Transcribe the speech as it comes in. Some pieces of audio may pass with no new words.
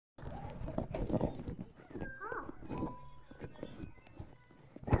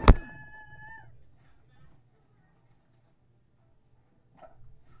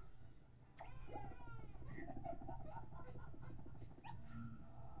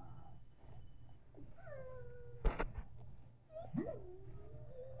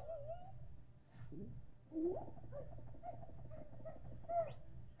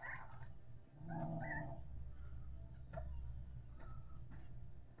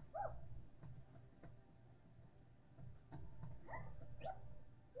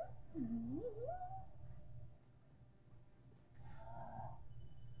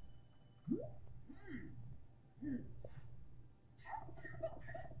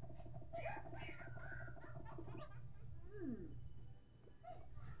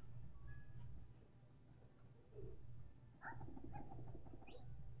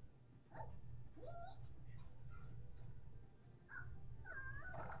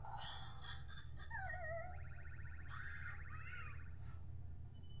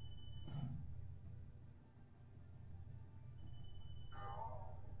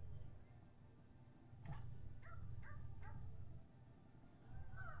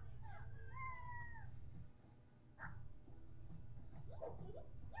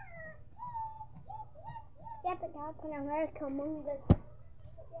con nào nghe không mong được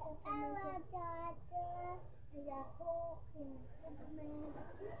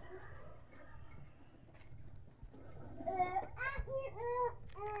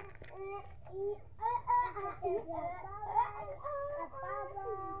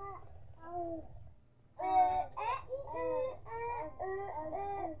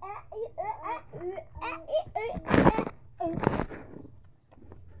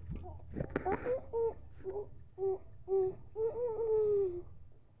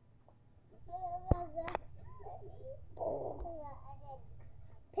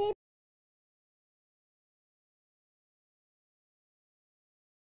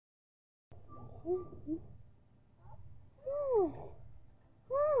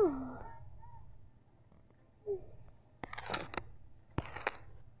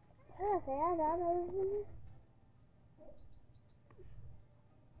sẽ ra đây.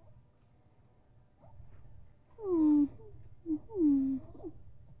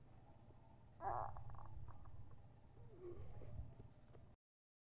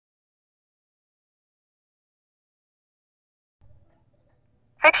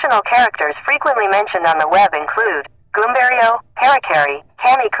 Fictional characters frequently mentioned on the web include Goombario, Parakarry,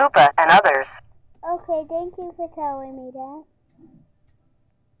 Kammy Koopa, and others. Okay, thank you for telling me that.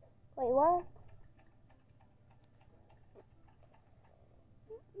 Wait, what?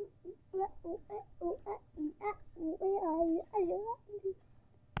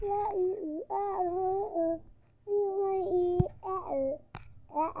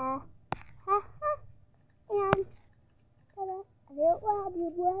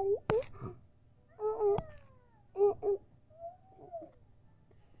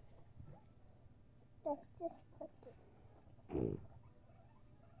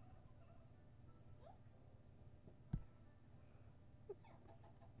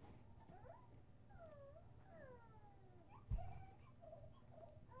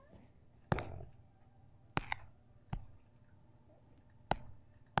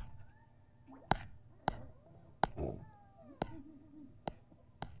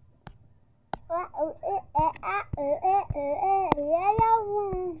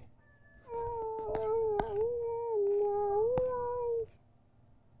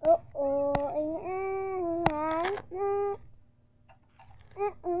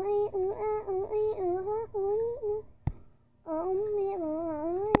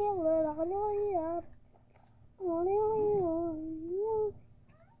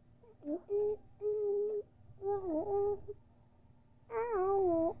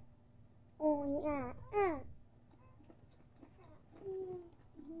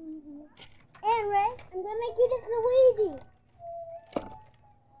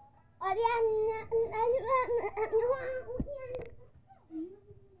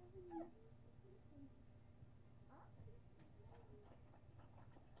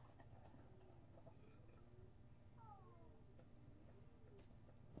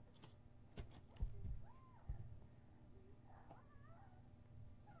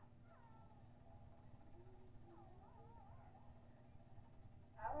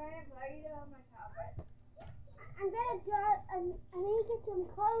 I'm gonna draw. I need to get some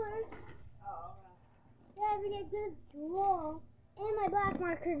colors. Oh, okay. Yeah, I'm gonna draw. And my black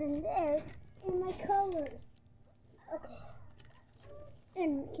markers in there. And my colors. Okay.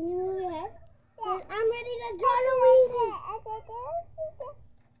 And can you move your head? Yeah. And I'm ready to draw Luigi. Yeah, we can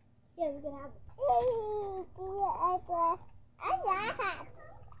have it.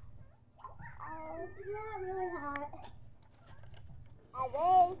 It's not really hot.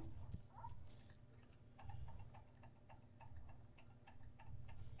 Okay.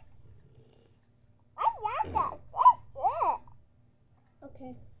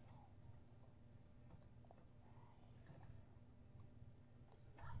 Okay.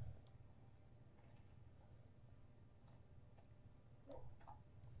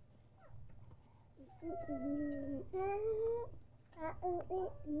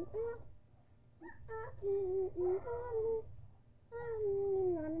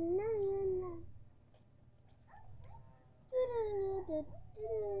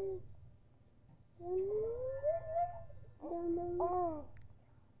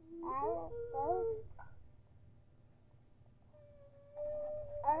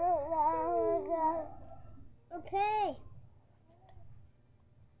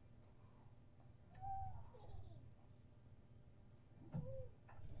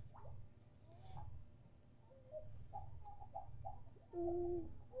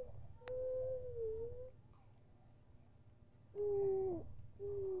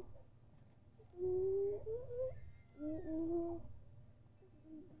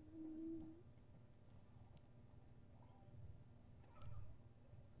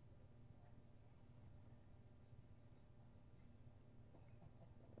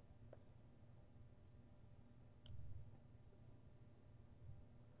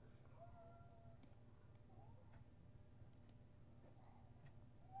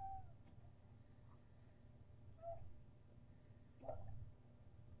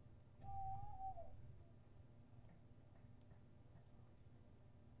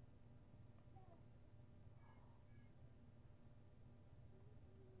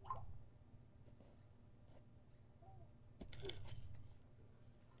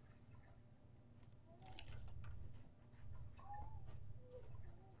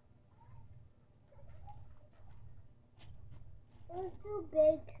 too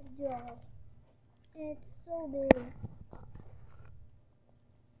big to draw. It's so big.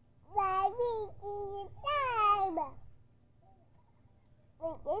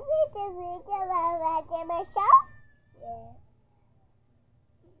 Yeah.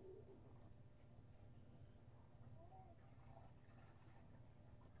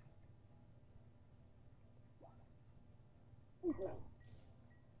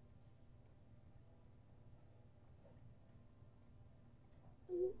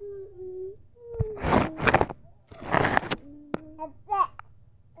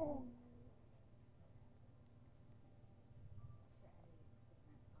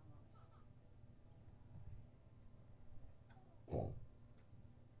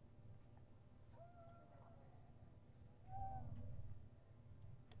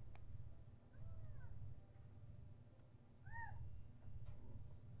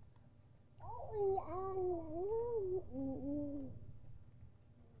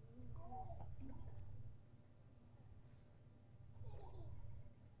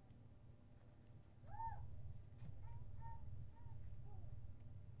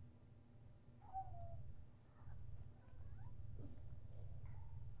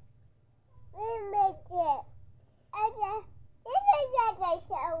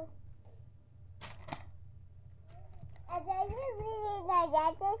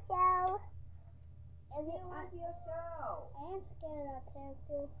 If you want your show. I am scared of that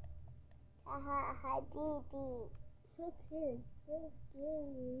character. Baby. So cute. So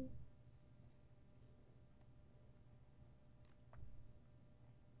scary.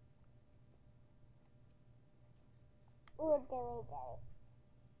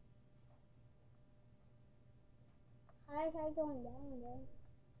 How is that going down there?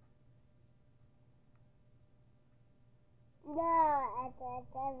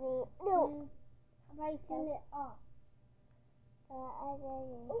 No. How about you turn it off?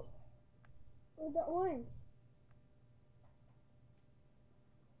 Oh, the orange.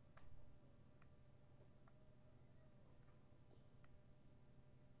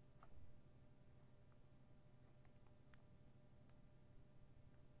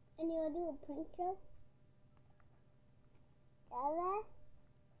 And you want to do a prank show?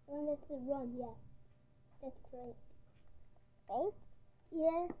 One that's a run, yeah. That's great. Right?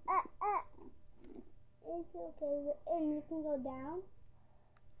 Yeah. It's okay. And you can go down.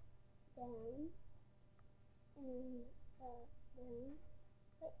 Down. And down. Wait.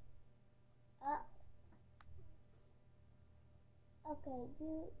 Up. Okay,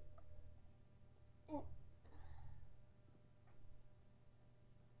 do.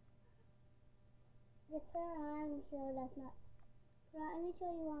 Just put it on so that's not. Put it on so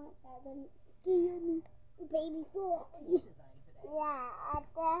you want that doesn't scare me. The baby fox. Yeah, at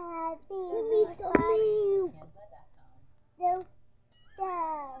the happy. Let me come in.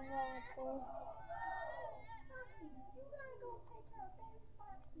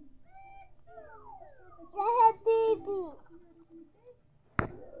 The baby.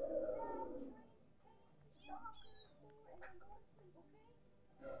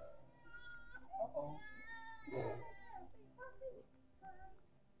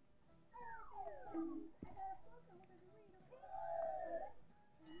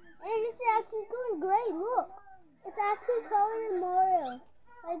 And it's actually going great, look. It's actually coloring Mario,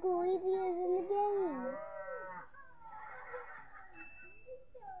 like Luigi is in the game.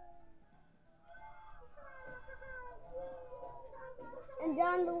 And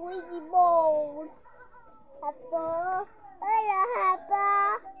John Luigi bold. Hopper,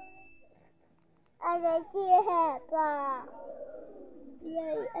 Hopper. I see a Hopper.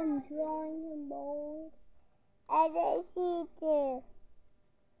 Yeah, I'm drawing him bold. I see too.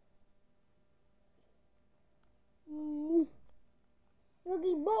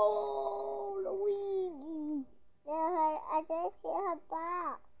 Luigi bold, Luigi. Yeah, I just see her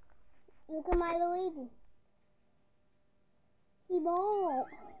back. Look at my Luigi. He bold.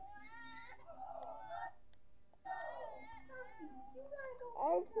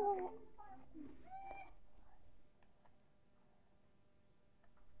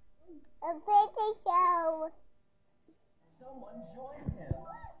 A pretty show. Someone joined him.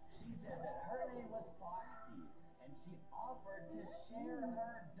 She said that her name was Foxy, and she offered to share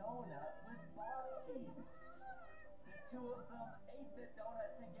her donut with Foxy. The two of them ate the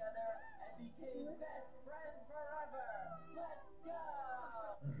donut together and became best friends forever. Let's go!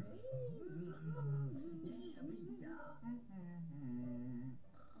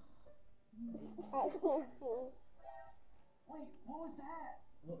 Wait, what was that?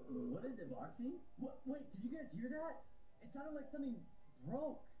 What is it, Foxy? Wait, did you guys hear that? It sounded like something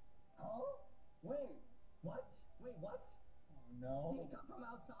broke. Huh? Wait, what? Wait, what? No. Did it come from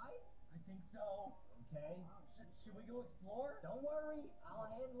outside? I think so. Okay. Should we go explore? Don't worry, I'll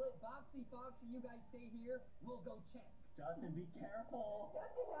handle it. Foxy, you guys stay here. We'll go check. Justin, be careful.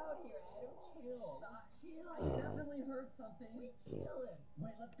 Nothing out here, Adam. Chill. Chill. I definitely heard something. We chillin'.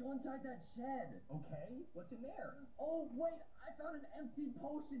 Wait, let's go inside that shed. Okay, what's in there? Oh, wait, I found an empty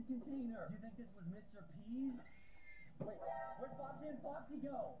potion container. Do you think this was Mr. P's? Wait, where'd Foxy and Foxy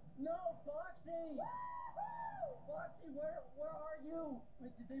go? No, Foxy! Foxy, where are you?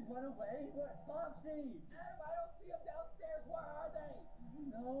 Wait, did they run away? Where, Foxy? Adam, I don't see them downstairs. Where are they?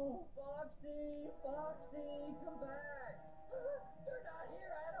 No, Foxy, come back. They're not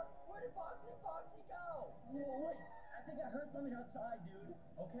here, Adam. Where did Foxy go? Wait, I think I heard something outside, dude.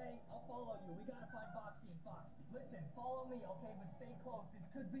 Okay, I'll follow you. We gotta find Foxy and Foxy. Listen, follow me, okay? But stay close. This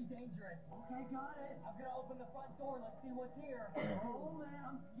could be dangerous. Okay, got it. I'm gonna open the front door. Let's see what's here. Oh, man,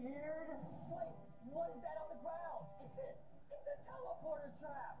 I'm scared. Wait, what is that on the ground? It's a teleporter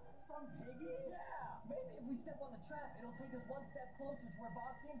trap. From Piggy? Yeah. Maybe if we step on the trap, it'll take us one step closer to where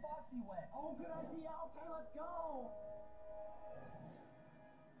Foxy and Foxy went. Oh, good idea. Okay, let's go.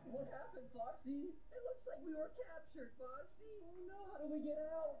 What happened, Foxy? It looks like we were captured, Foxy. Oh, no, how do we get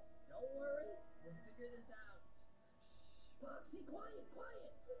out? Don't worry, we'll figure this out. Shh, Foxy, quiet.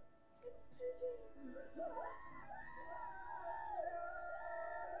 It's Piggy.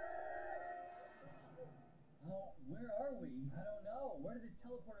 Oh, where are we? I don't know. Where did this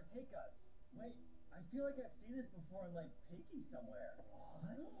teleporter take us? Wait, I feel like I've seen this before in, like, Piggy somewhere.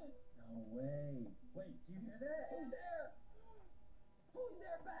 What? No way. Wait, do you hear that? Who's there? Who's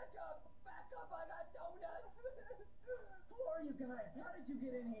there? Back up! I got donuts! Who are you guys? How did you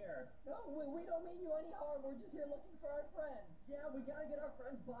get in here? No, we don't mean you any harm. We're just here looking for our friends. Yeah, we gotta get our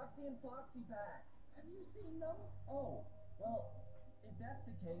friends Boxy and Foxy back. Have you seen them? Oh, well, if that's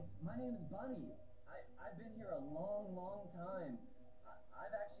the case, my name's Bunny. I've been here a long time.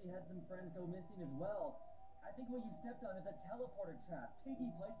 I've actually had some friends go missing as well. I think what you stepped on is a teleporter trap. Piggy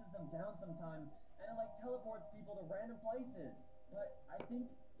places them down sometimes, and it like teleports people to random places. But I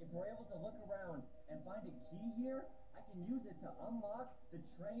think if we're able to look around and find a key here, I can use it to unlock the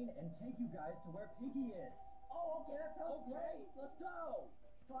train and take you guys to where Piggy is. Oh, okay, that sounds great. Let's go.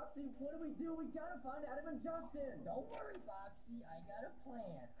 Foxy, what do? We gotta find Adam and Justin. Don't worry, Foxy. I got a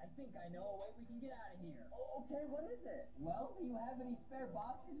plan. I think I know a way we can get out of here. Oh, okay, what is it? Well, do you have any spare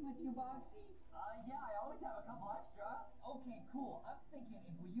boxes with you, Boxy? Yeah, I always have a couple extra. Okay, cool. I'm thinking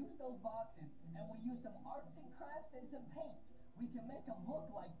if we use those boxes and we use some arts and crafts and some paint, we can make them look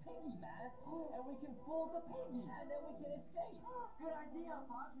like piggy masks, and we can fool the piggy, and then we can escape. Good idea,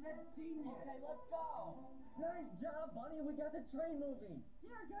 Foxy. That's genius. Okay, let's go. Nice job, Bunny. We got the train moving.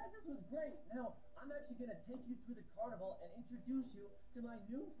 Yeah, guys, this was great. Now, I'm actually going to take you through the carnival and introduce you to my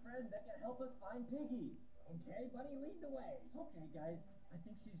new friend that can help us find Piggy. Okay, Bunny, lead the way. Okay, guys. I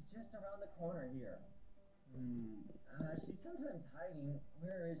think she's just around the corner here. She's sometimes hiding.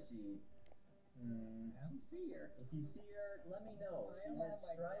 Where is she? I don't see her. If you see her, let me know. I She don't has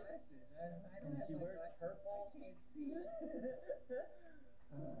have my stripes. glasses. I don't And have she my wears glasses. purple. I can't see.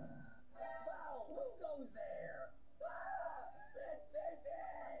 Wow, who goes there? It's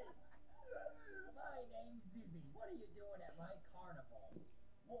Zizzy! My name's Zizzy. What are you doing at my carnival?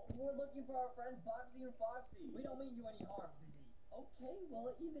 Well, we're looking for our friends Boxy and Foxy. We don't mean you any harm, Zizzy. Okay,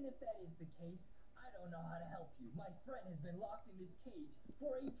 well, even if that is the case, I don't know how to help you. My friend has been locked in this cage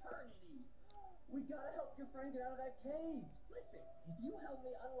for eternity. We gotta help your friend get out of that cage. Listen, if you help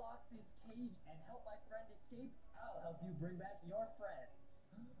me unlock this cage and help my friend escape, I'll help you bring back your friends.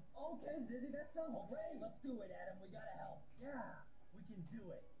 Okay, Zizzy, that sounds Okay, great. let's do it, Adam. We gotta help. Yeah, we can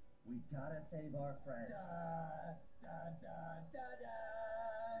do it. We gotta save our friend. Da, da, da, da, da.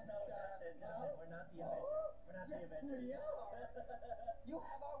 No, Justin, we're not the Avengers. We're not the Yes, Avengers. we are. You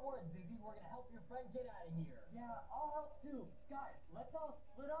have our word, Zizzy. We're gonna help your friend get out of here. Yeah, I'll help too. Guys, let's all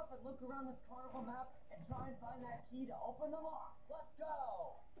split up and look around this carnival map and try and find that key to open the lock. Let's go.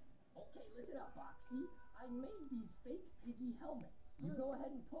 Okay, listen up, Foxy. I made these fake piggy helmets. You go ahead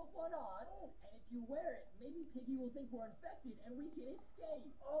and put one on, and if you wear it, maybe Piggy will think we're infected and we can escape.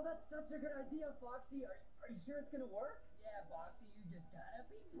 Oh, that's such a good idea, Foxy. Are you sure it's gonna work? Yeah, Foxy, you just gotta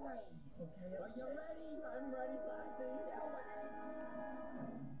be brave. Okay. Are you ready? I'm ready, Foxy.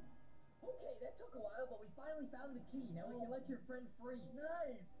 Okay, that took a while, but we finally found the key. Now we can let your friend free.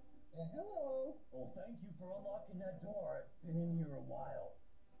 Nice. Hello. Well, thank you for unlocking that door. I've been in here a while.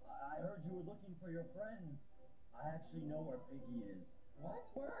 I heard you were looking for your friends. I actually know where Piggy is. What?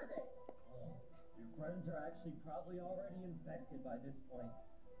 Where are they? Your friends are actually probably already infected by this point.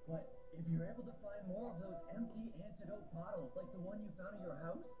 But if you're able to find more of those empty antidote bottles like the one you found at your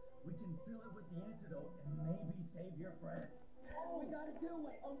house, we can fill it with the antidote and maybe save your friend. We gotta do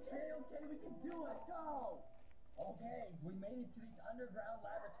it. Okay, we can do it. Go. Okay, we made it to this underground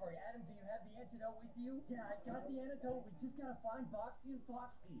laboratory. Adam, do you have the antidote with you? Yeah, I got the antidote. We just gotta find Boxy and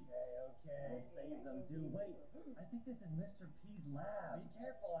Foxy. Okay. Save them, do. Wait, I think this is Mr. P's lab. Be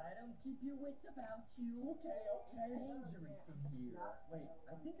careful, Adam. Keep your wits about you. Okay. It's dangerous in here. Wait,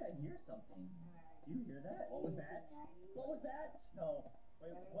 I think I hear something. Do you hear that? What was that? No.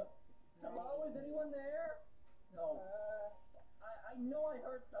 Wait, what? Hello, is anyone there? No. I know I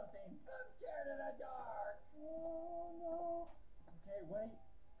heard something. I'm scared of the dark. Oh, no. Okay, wait.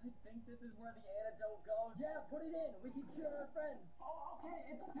 I think this is where the antidote goes. Yeah, put it in. We can cure our friends. Oh,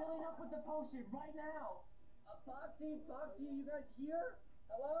 okay. It's filling up with the potion right now. Foxy, are you guys here?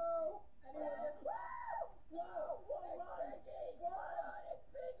 Hello? Anyone there? Whoa, run. It's Piggy. Run. It's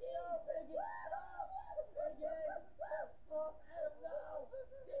Piggy. No, Piggy. Stop. Piggy. Oh, Adam, no.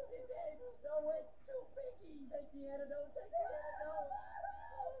 This is it. No, it's too Piggy. Take the antidote. Stop.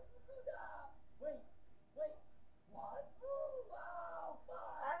 Wait. What? Oh,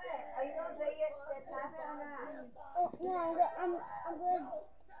 fuck. Emmett, are you gonna say it? That's happening or not? Oh, no, I'm going to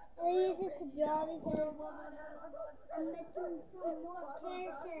use it to draw because I'm making some more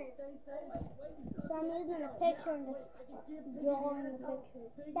characters. So I'm using a picture and just drawing the picture.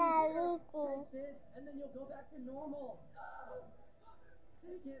 And then you'll go back to normal.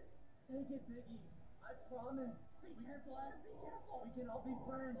 Take it, Piggy. I promise. Be careful, Adam. Be careful. We can all be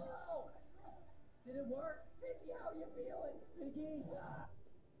friends. Whoa. Did it work? Piggy, how are you feeling? Piggy.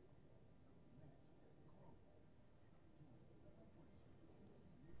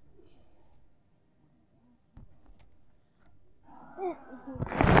 Oh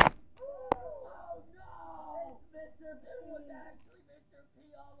no! It's Mr. P. It was actually Mr. P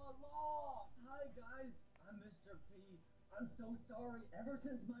all along. Hi guys, I'm Mr. P. I'm so sorry. Ever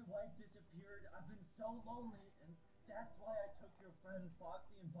since my wife disappeared, I've been so lonely, and that's why I took your friends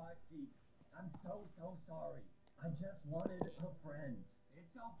Foxy and Foxy. I'm so sorry. I just wanted a friend.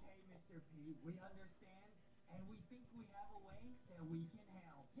 It's okay, Mr. P. We understand, and we think we have a way that we can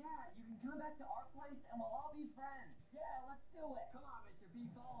help. Yeah, you can come back to our place, and we'll all be friends. Yeah, let's do it. Come on, Mr. P,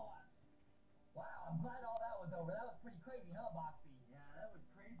 follow us. Wow, I'm glad all that was over. That was pretty crazy, huh, Boxy? Yeah, that was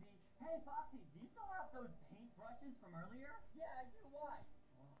crazy. Hey, Foxy, do you still have those paint brushes from earlier? Yeah, I do. Why?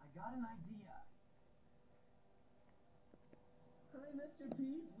 Well, I got an idea. Hi, Mr.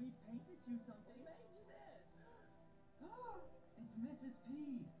 P. We painted you something. We made you this. It's Mrs.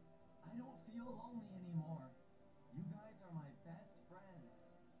 P. I don't feel lonely anymore. You guys are my best friends.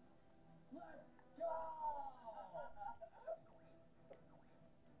 Let's go!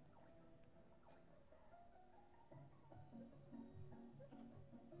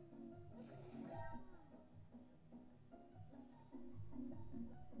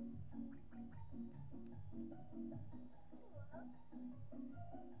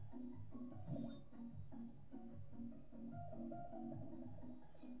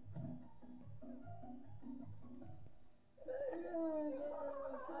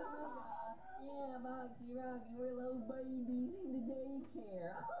 Yeah, Boxy, Rocky, we're little babies in the daycare.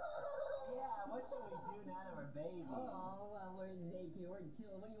 Yeah, what should we do now that we're babies? Oh, well, we're in daycare, we're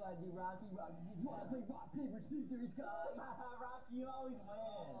chilling. What do you want to do, Rocky? Rocky says, you want to play rock, paper, scissors, guys? Rocky, you always win.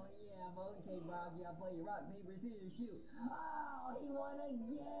 Oh, yeah, okay, Rocky, I'll play you rock, paper, scissors, shoot. Oh, he won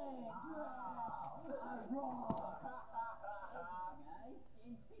again. Wow. I rock. Guys,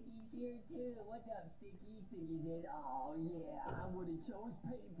 and Sticky's here, too. What's up, Sticky? Sticky says, oh, yeah, I would have chose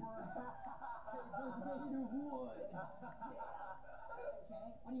paper. Paper's made of wood. Okay,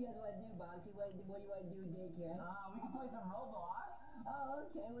 what do you guys want to do, Boxy? What do you want to do in daycare? We can play some Roblox. Oh,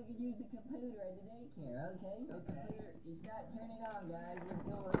 okay, we can use the computer at the daycare, okay? The computer is not turning on, guys. What's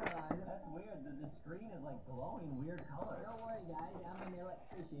going on? That's weird. The screen is like glowing weird colors. Don't worry, guys. I'm an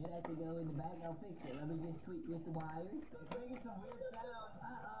electrician. I have to go in the back. I'll fix it. Let me just tweak with the wires. It's making some weird sounds.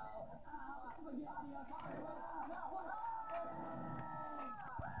 Uh-oh. Spaghetti.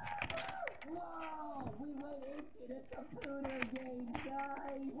 Whoa! We went into the computer game,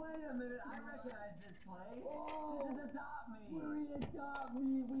 guys! Wait a minute, I recognize this place. Oh, this is Adopt Me. We're in Adopt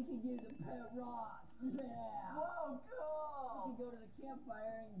Me. We can get the pet rocks. Yeah! Whoa, cool! We can go to the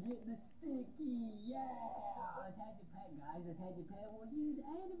campfire and get the sticky. Yeah! Let's have your pet, guys. Let's have your pet. We'll use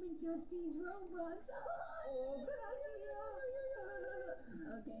Adam and Justy's Robux. Oh, good idea!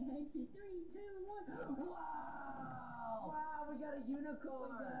 Okay, handshake. 3, 2, 1. Wow! Wow, we got a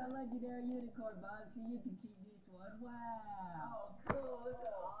unicorn. We got a legendary unicorn, Boxy. You can keep this one. Wow! Oh, cool. This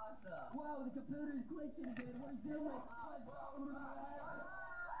is awesome. Wow, the computer's glitching again. We're zooming. Wow!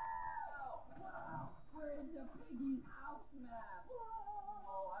 We're in the Piggy's house map. Whoa!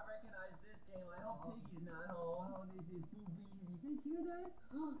 Oh, I recognize this game. I hope Piggy's not home. Oh, this is Poopy's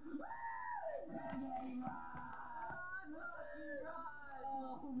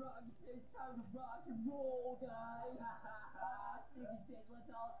Oh, rock, it's time to rock and roll, guys. Sticky says, let's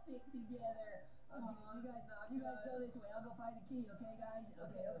all stick together. Okay, you guys go this way. I'll go find the key, okay, guys?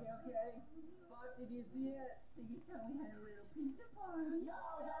 Okay. Foxy, do you see it? Sticky said we had a little pizza party. Yo,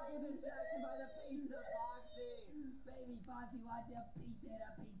 don't get distracted by the pizza, Foxy. Baby Foxy wants a pizza.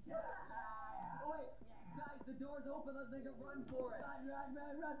 Oh, wait, guys, the door's open. Let's make a run for it. Run,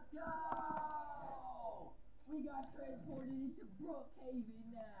 go! We got transported into Brookhaven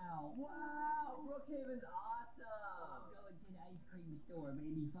now. Wow, Brookhaven's I'm awesome. going to the ice cream store,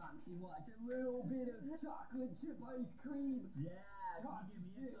 baby Foxy wants a little bit of chocolate chip ice cream. Yeah, can you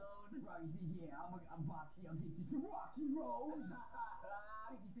give me a cone? Rocky says, yeah, I'm Foxy, I'll get you some Rocky Road.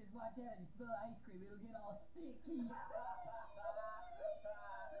 Mickey says, watch out, if you spill ice cream, it'll get all sticky.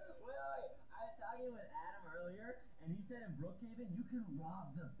 Wait, I was talking with Adam earlier, and he said in Brookhaven you can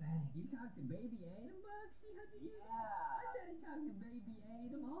rob the bank. You talked to baby Adam, Foxy? How'd you do that? Yeah. I tried to talk to baby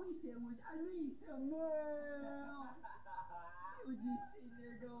Adam, all he said was, I need some milk. He was just sitting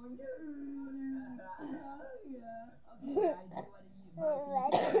there going, yeah. Okay, guys, you want to eat Foxy? You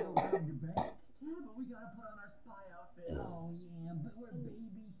want to go rob the bank? Yeah, but we gotta put on our spy outfit. Oh yeah, but we're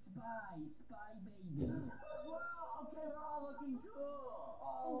baby spy babies. Whoa, okay, we're all looking cool.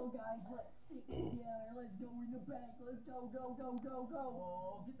 Oh guys, let's stick together. Let's go in the bank. Let's go.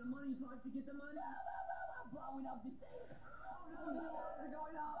 Oh, get the money, Foxy, get the money. Blowing up the safe. Oh, no, they're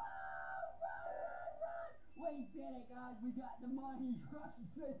going up. Wait, did it, guys? We got the money. Rocky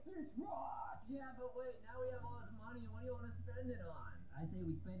said this rocks. Yeah, but wait, now we have all this money. What do you want to spend it on? I say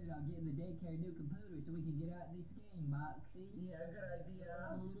we spend it on getting the daycare new computer so we can get out this game, Moxie. Yeah, good idea.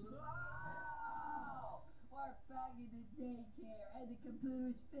 Oh, we're back in the daycare and the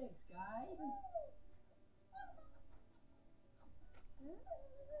computer's fixed, guys.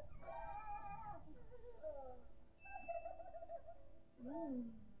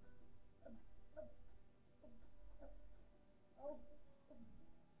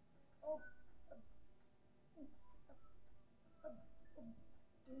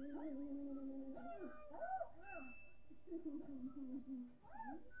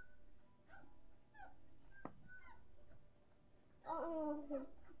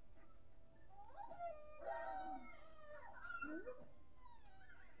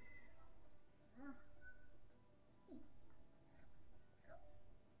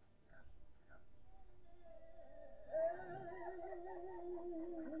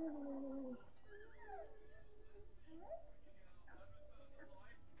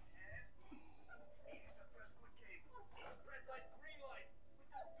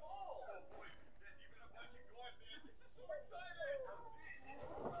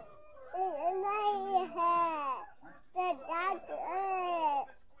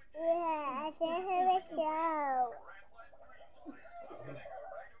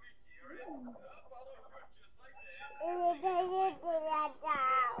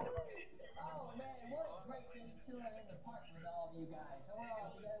 Oh man, what a great day chilling in the park with all of you guys. So we're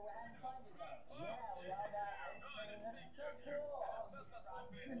all together, we're having fun today. Yeah, we all got ice cream. That's so cool.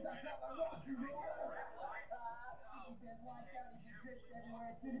 Since I got my Rocky Road. He says, watch out, if you drift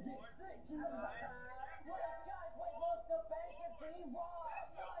everywhere, it's gonna get sticky. Wait, guys, wait, look, the bank is being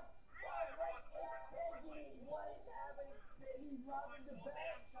robbed. Wait, it's Piggy. What is happening? Piggy's robbing the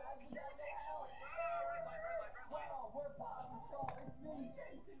bank. Guys, we got no help. Wow, we're Paw Patrol. It's me,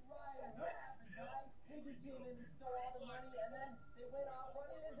 Jason Ryder. What happened, guys? Piggy came in and stole all the money, and then they went off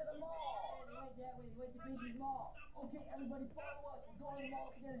running into the mall. They went that way. They went to Piggy's mall. Okay, everybody follow us. We're going to the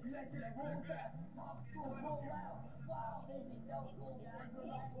mall together. You guys gonna roll fast. Paw Patrol, roll out. Wow, this is so cool, guys.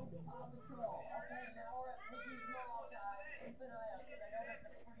 We're riding with the Paw Patrol. Okay, now we're at Piggy's mall, guys. Keep an eye out, because I know there's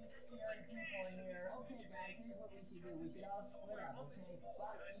some pretty scary people in here. Okay, guys, here's what we should do. We should all split up, okay?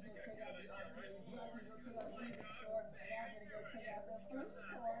 Fox, you go check out the arcade. Rocky, go check out the music store. And I'm gonna go check out the food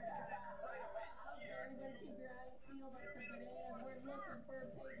store. Okay, everybody keep your eyes peeled for some bananas. We're looking for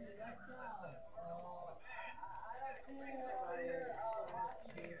Piggy. Let's go. I don't see anyone over here.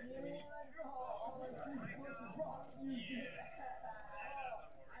 Rocky, do you see anyone? Oh, let's see a bunch of rock music. I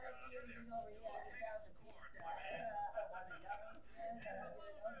don't see anything over here. I just found the pizza. Was it yummy?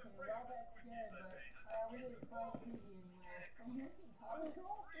 Okay, well, that's good, but we didn't find Piggy anywhere. Are you guys seeing Paw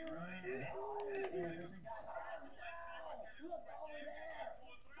Patrol? Look over there!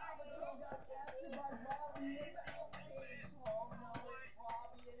 Paw Patrol got captured by Robbie and Elsie! Oh no, it's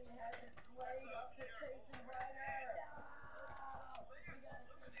Robbie and he has his blade up to Jason Ryder! No! We gotta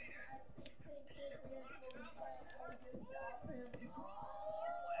see the guys. Think, we have to move fast. We're gonna stop him. All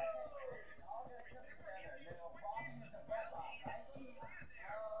gonna come together. You know, Robbie is a red ball, right?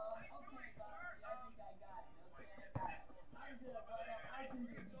 Okay, Foxy, I think I got it, okay? You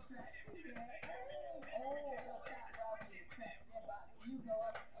go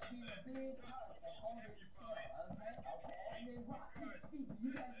up and give him a big hug and hold it still, okay? And then Rocky and Stevie, you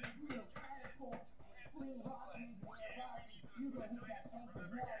guys can do a catapult and fling Rocky into the air. Rocky, you go hit that tank of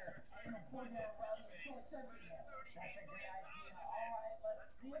water and it'll pour down Rocky and short circuit there. That's a great idea. Alright, let's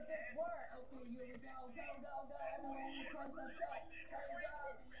see if this works. Okay, here we go. Go, go, go. Everyone across the top. Hey,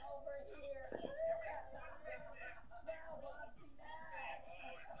 Robbie, over here. Now, Rocky, now.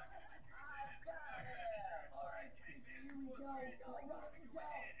 I've got him. Alright, here we go. Go, Rocky, go.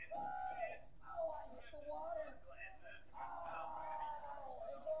 Oh, I hit the water. We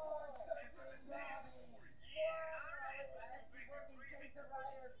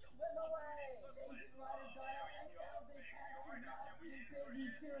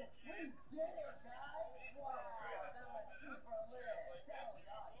did it, guys! Wow, that was super lit. That was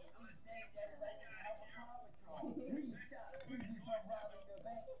awesome. We saved everybody from Paw Patrol. We stopped Piggy from robbing the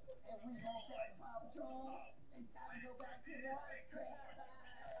bank, and we woke up Paw Patrol. It's time to go back to the ice cream.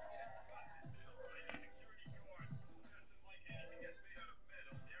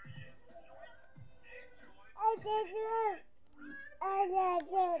 I did it. I did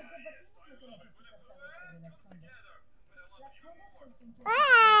it.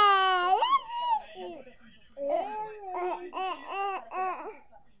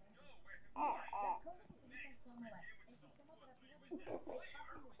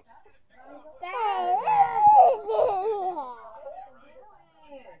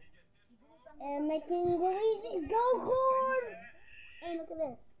 And making Luigi go hard. And look at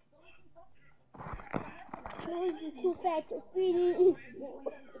this. Luigi too fat to feed it.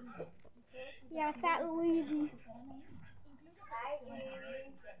 Yeah, fat Luigi. Hi,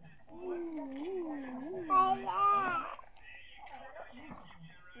 Amy.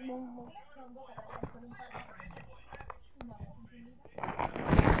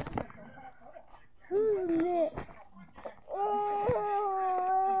 Who's next?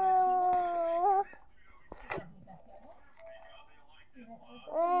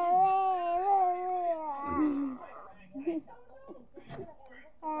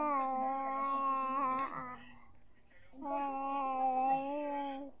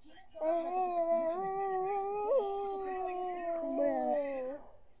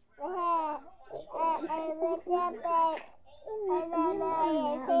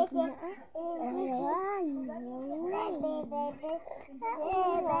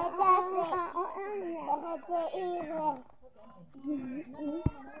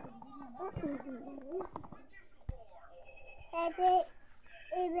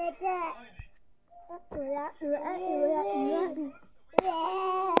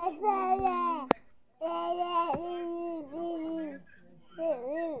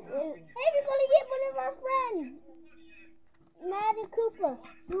 Cooper.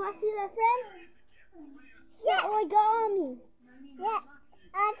 You want to see that friend? Yeah, origami. Yeah.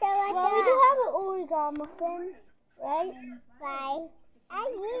 Well, we do have an origami friend, right? Bye. I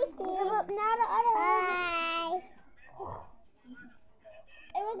need to. Now the other one.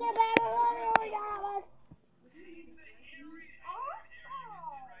 And we're going to battle other origamis.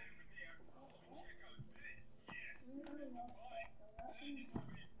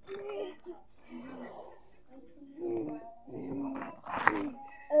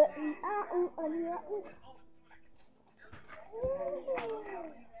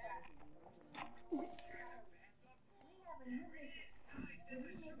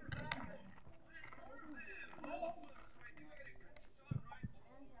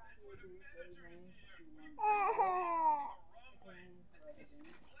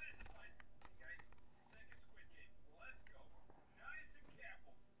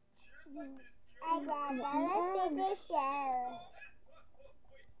 I gotta finish it.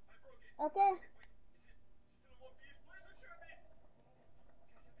 Okay.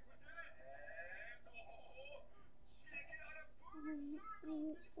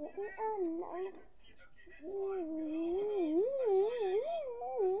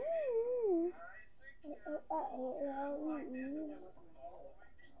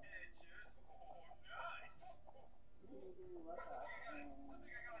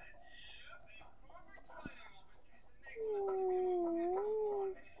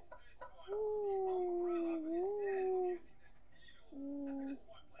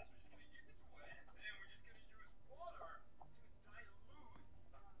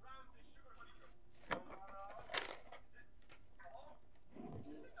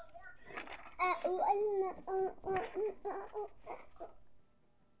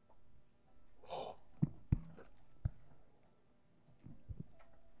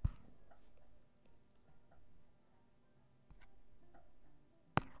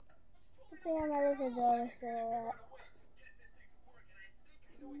 on my little daughter silhouette.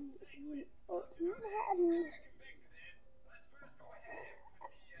 Oh, no, not Luigi.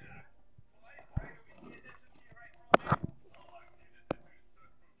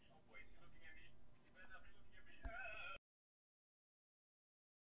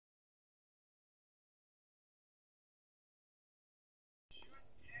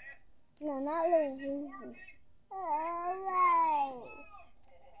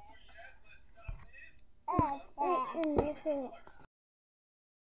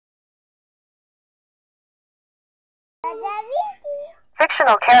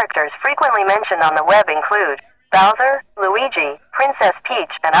 Fictional characters frequently mentioned on the web include Bowser, Luigi, Princess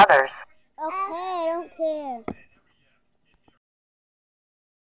Peach, and others. Okay, I don't care.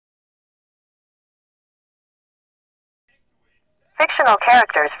 Fictional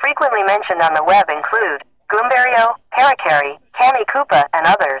characters frequently mentioned on the web include Goombario, Parakarry, Kammy Koopa, and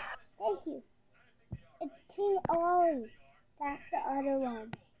others. Thank you. It's King Ollie. That's the other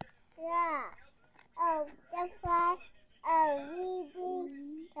one. Yeah. Oh, that's why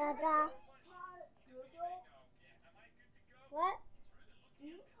reading What?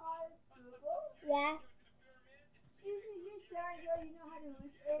 You call it Google? Yeah. Usually you share it, you know how to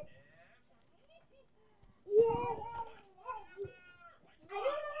use it. Yeah. I don't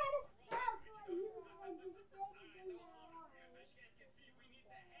know how to spell, so I use it.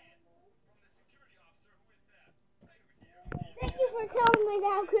 Thank you for telling me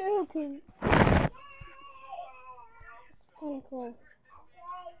that, Cookie. Kind of cool.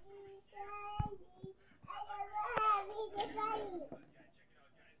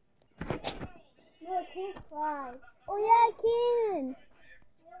 No, I can't fly. Oh yeah, I can.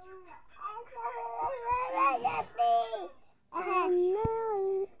 I don't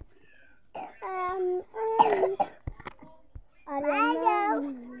know.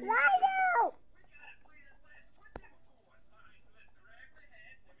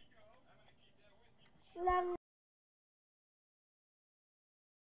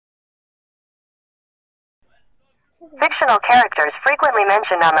 Fictional characters frequently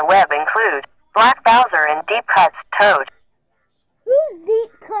mentioned on the web include Black Bowser and Deep Cuts Toad. Who's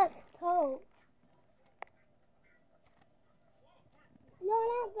Deep Cuts Toad? No,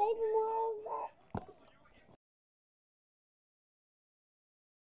 not Baby Mario.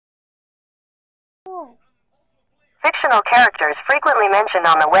 Oh. Fictional characters frequently mentioned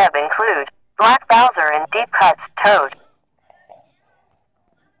on the web include Black Bowser and Deep Cuts Toad.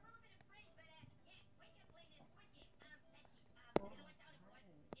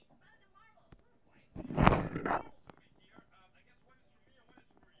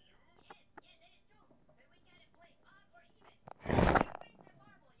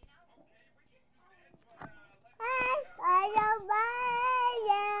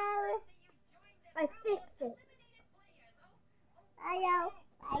 I fixed it. I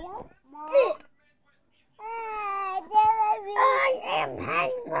am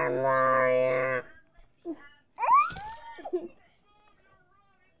Paper Mario.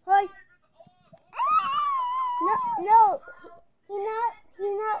 Hi. No,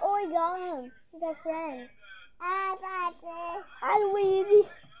 he's not origami. He's our friend. Hi, Luigi.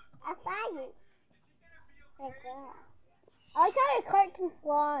 I like how a kite can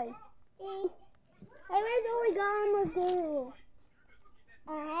fly. Hey, where's origami do?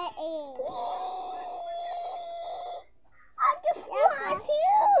 I can fly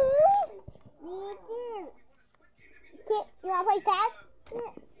too. Me too. You wanna play tag?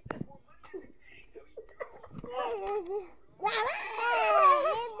 Hey,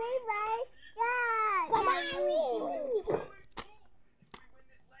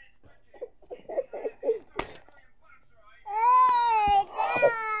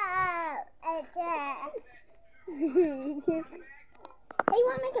 you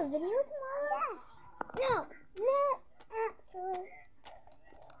wanna make a video tomorrow? Yeah. No, actually.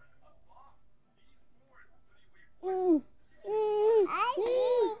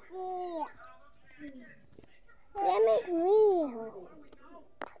 That makes me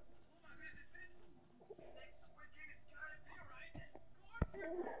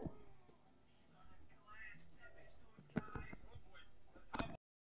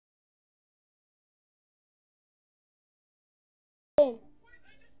happy.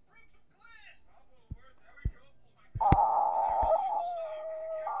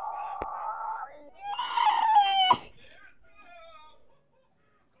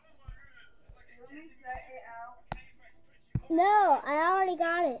 No, I already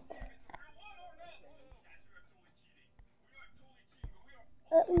got it.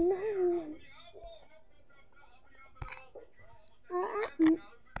 No.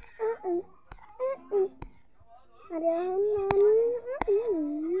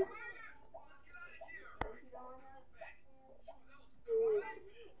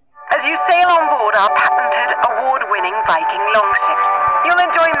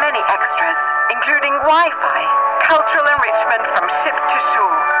 Wi-Fi, cultural enrichment from ship to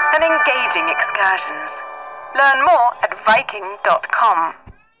shore, and engaging excursions. Learn more at Viking.com.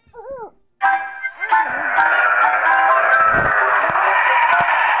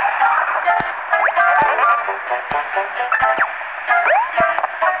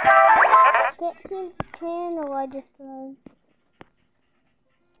 Get to the channel I just learned.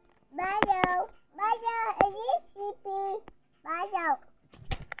 Mario, is it sleepy? Mario.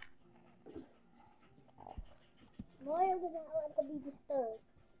 Mario doesn't want to be disturbed.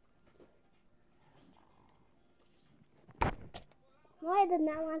 Mario does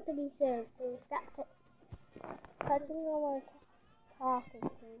not want to be served, so stop touching him or talking to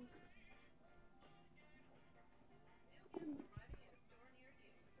him.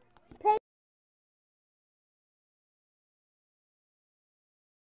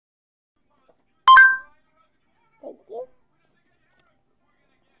 Thank you.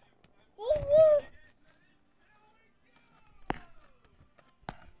 Thank you.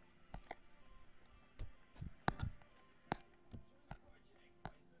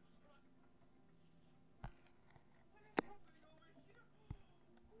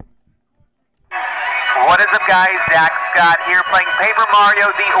 What is up, guys? Zach Scott here playing Paper Mario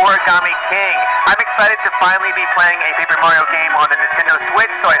The Origami King. I'm excited to finally be playing a Paper Mario game on the Nintendo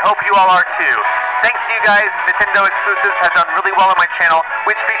Switch, so I hope you all are too. Thanks to you guys, Nintendo exclusives have done really well on my channel,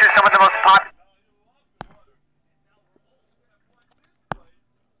 which features some of the most popular...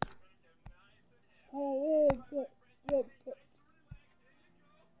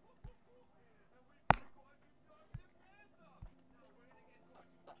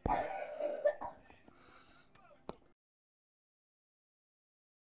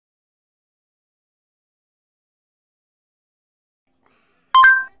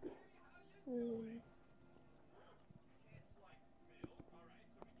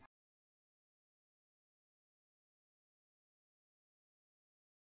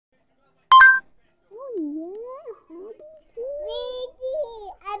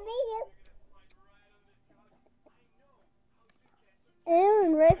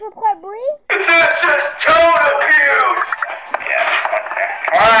 Aaron, ready for part B? This is tone abuse! Yeah, okay.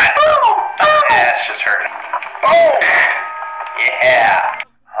 Come on! Yeah, it's just hurting. Oh! Yeah!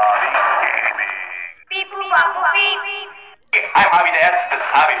 Hobby Gaming. Beep boop bop boop beep. I'm Hobby Dad, this is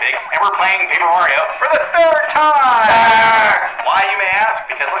Hobby Pig, and we're playing Paper Mario for the third time! Why, you may ask?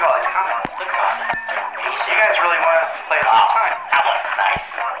 Because look at all these comments. Look at all that. You guys really want us to play it all the time. That one's nice.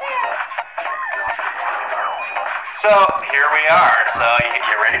 So, here we are. So,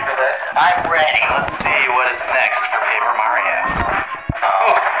 you ready for this? I'm ready. Let's see what is next for Paper Mario.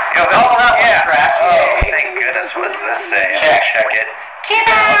 Oh, yeah. Trash. Oh, thank goodness. What does this say? Check it. Keep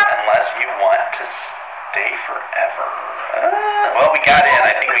out unless you want to stay forever. Well, we got in.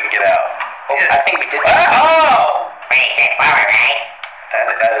 I think we can get out. Oh, yeah. I think we did. Oh! Pretty straightforward, right?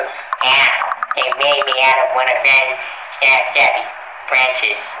 That is. Yeah, they made me out of one of them stabby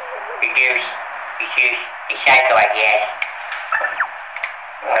branches. Reduce, recycle, I guess.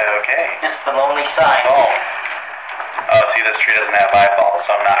 Okay. This is the lonely sign. Oh, see, this tree doesn't have eyeballs,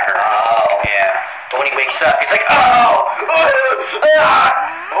 so I'm not hurt. Oh. Yeah. But when he wakes up, he's like, oh!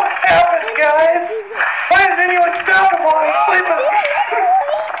 What happened, guys? Why didn't anyone stop him while he's sleeping?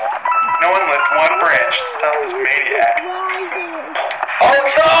 No one lift one branch to stop this maniac. Oh,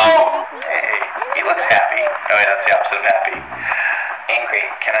 no! Hey, he looks happy. Oh, yeah, that's the opposite of happy. Angry.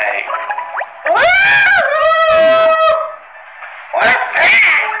 Can I... What's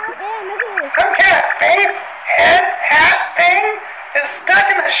that? Some kind of face, head, hat thing is stuck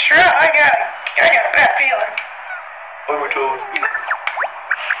in the shroud. I got a bad feeling. What were we told?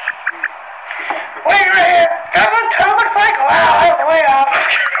 Wait right here. That's what Toad looks like? Wow, that was way off.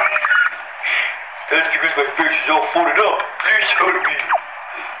 That's because my face is all folded up. Please show me.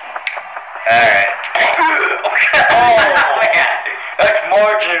 Alright. Oh, man. That's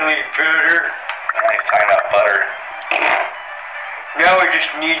marginally better. Now he's talking about butter. Now we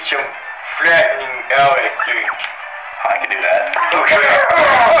just need some flattening out, I think. I can do that. Okay.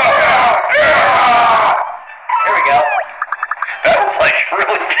 There we go. That was like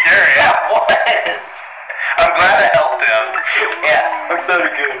really scary. That was. I'm glad I helped him. Yeah. I'm not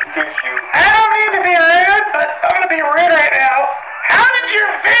good. Thank you. I don't mean to be rude, but I'm gonna be rude right now. How did your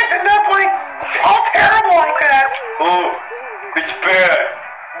face end up like all terrible like that? Oh, it's bad.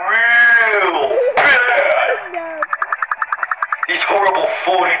 Real bad. These horrible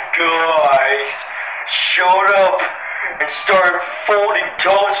folded guys showed up and started folding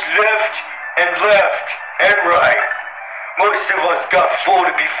Toads left and right. Most of us got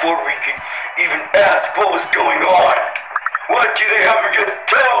folded before we could even ask what was going on. What do they have against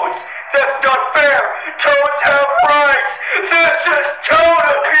Toads? That's not fair!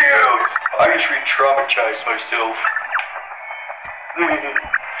 sacrifice myself.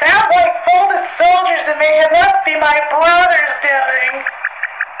 Sounds like folded soldiers to me. It must be my brother's doing.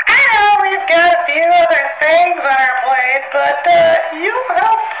 I know we've got a few other things on our plate, but you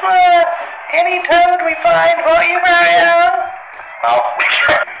help any toad we find, won't you, Mario? Oh.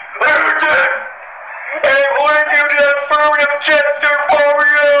 Hey, wouldn't you do that affirmative gesture,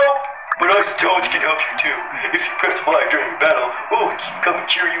 Mario? But us toads can help you too. If you press Y during battle, we'll come and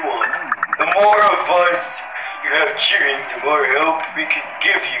cheer you on. The more of us you have cheering, the more help we can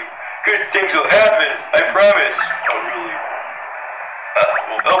give you. Good things will happen, I promise. Oh, really?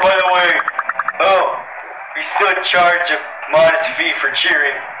 Oh, by the way, we still charge a modest fee for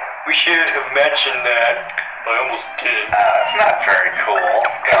cheering. We should have mentioned that. I almost did. That's not very cool.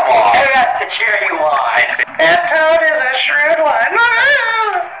 Come on. Who has to cheer you on? That toad is a shrewd one.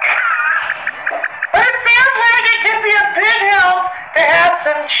 But it sounds like it could be a big help to have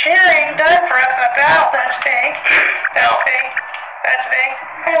some cheering done for us in a battle, don't you think? Don't you think? Don't you think?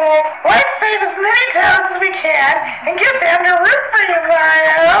 Let's save as many toads as we can and get them to root for you,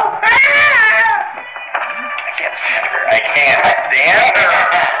 Mario. I can't stand her. I can't stand her.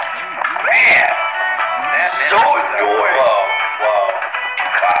 Man. So annoying. Whoa.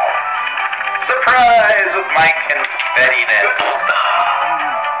 Wow. Surprise with my confetti-ness.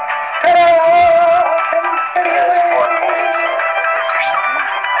 Ta-da! There's 4 coins.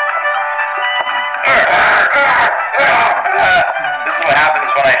 This is what happens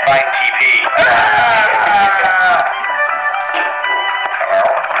when I find TP.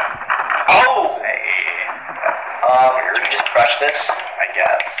 Oh! Hey. Do we just crush this? I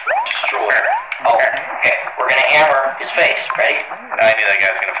guess. Destroy. Oh, okay. We're gonna hammer his face. Ready? I knew that guy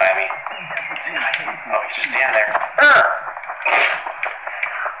was gonna find me. Let's see if I can. Oh, he's just standing there.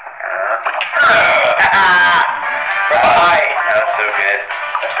 Right. That was so good.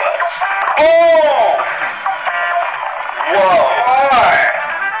 That's what. Boom! Whoa!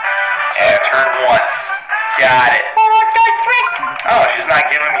 So turn once. Got it. Oh, she's not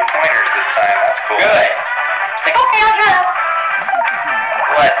giving me pointers this time. That's cool. Good. It's like, okay, I'll try.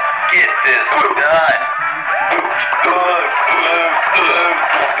 Let's get this done. Boots.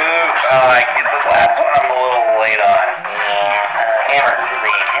 Oh, I get the last one I'm a little late on. Hammer.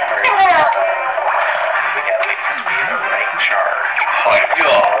 We gotta wait for it to be the right charge.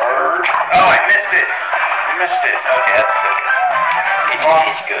 Oh, I missed it. Okay, that's so good. He's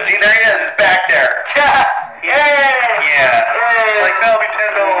good. See, there he is. He's back there. Yay! Yeah. It's like, that'll be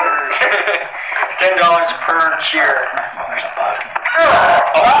 $10. $10 per cheer. Oh, there's a bug.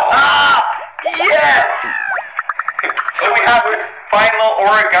 Yes! So we have to find little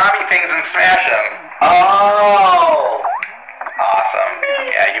origami things and smash them. Oh! Awesome.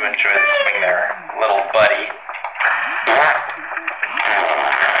 Yeah, you enjoy the swing there, little buddy.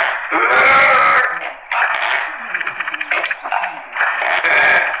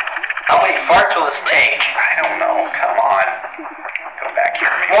 How many farts will this take? I don't know. Come on. Go back here.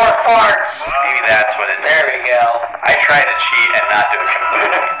 Maybe More farts! Maybe that's what it is. There we go. I tried to cheat and not do it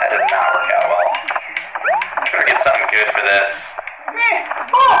completely. That did not work out well. Try to get something good for this.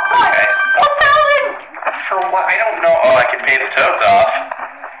 Oh, Okay. 1,000! For what? I don't know. Oh, I can pay the toads off.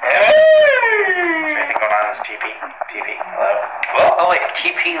 Is there anything going on in this TP? Hello? Whoa. Oh wait,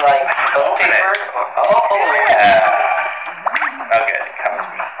 TP like toilet Open it. paper? Oh, Yeah. Oh, good. Come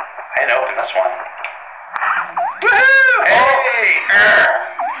with me. I didn't open this one. Woohoo! Hey!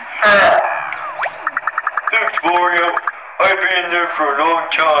 Thanks, Mario. I've been there for a long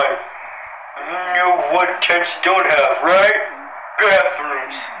time. You know what tents don't have, right?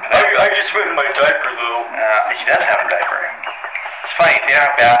 Bathrooms. I just went in my diaper, though. He does have a diaper. It's funny, they don't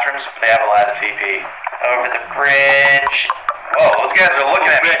have bathrooms, but they have a lot of TP. Over the bridge. Whoa, those guys are looking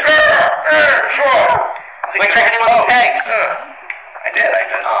at me. Wait, check anyone with pegs. I did.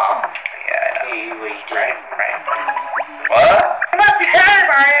 Oh. Yeah, I know. We did. Right. What? You must be tired,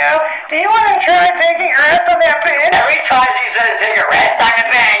 Mario. Do you want to try taking a rest on that bench? Every time she says take a rest on the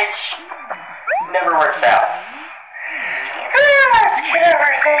bench, never works out. Let's get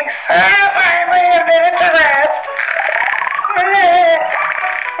over things. Finally a minute to rest.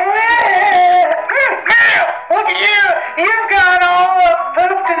 Mario, look at you. You've gone all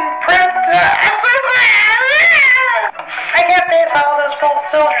pooped and prepped. I'm so glad. I can't face all those both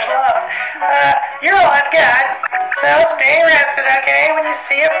soldiers alone. You're all I've got. So stay rested, okay? When you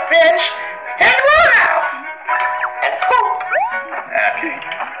see a bench, take a load off. And poop. Okay.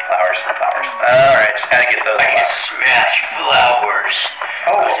 Flowers. Alright, just gotta get those. I can smash flowers.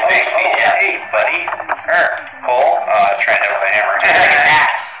 Hey, buddy. Pull. Oh, I was trying to with a hammer.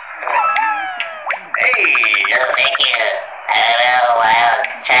 Axe. Hey. Oh, thank you. I don't know why I was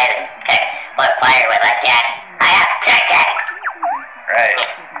trying to put fire with a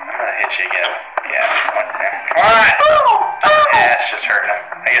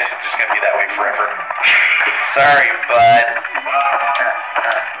I guess it's just gonna be that way forever. Sorry, bud.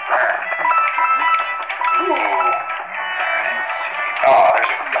 Ooh. Alright, let's see. Oh, there's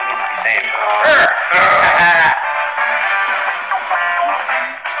a that needs to be saved.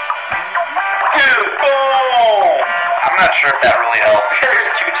 Boom! I'm not sure if that really helps. There's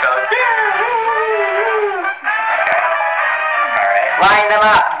two toads. Alright. Line them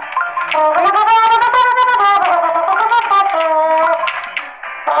up.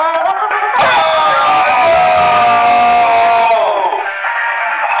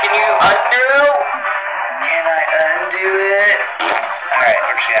 Can you undo? Can I undo it? Alright,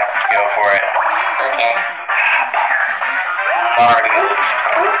 where'd she have to go for it? Okay. Mario.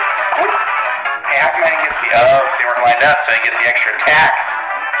 Hey, how come I didn't get the... Oh, because they weren't lined up, so I didn't get the extra attacks.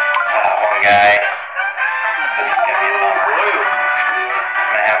 One guy. This is gonna be a bummer.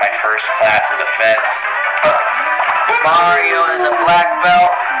 I'm gonna have my first class in defense. Mario is a black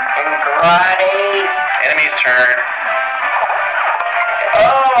belt in karate. Enemy's turn.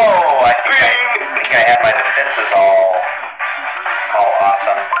 Oh, I think I had my defenses all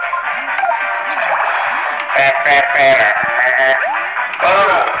awesome. Let's do this.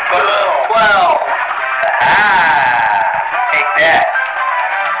 Boom, boom. 12. Ah, take that.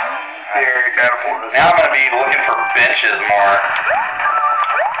 Now I'm gonna be looking for benches more.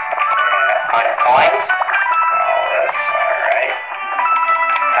 On coins? Oh, that's alright.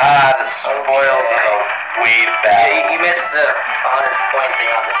 Ah, the spoils of a wave battle. You missed the 100-point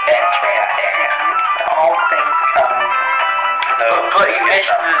thing on the bench right there. All things come to those. But you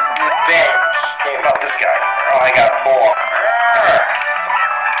missed the bench. What about this guy? Oh, I gotta pull him.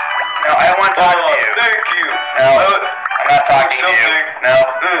 No, I don't want to talk to you. Thank you. No, I'm not talking to you. No,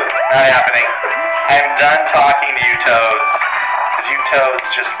 not happening. I'm done talking to you, Toads. Because you Toads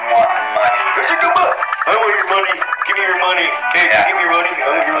just want money. Where's it come up? I want your money. Give me your money. Hey, Yeah. give me your money. I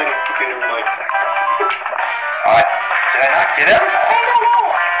want your money. Give me your money. Oh, did I not get him? I don't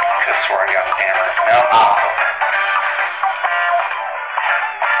know. Could have swore I got the hammer. No.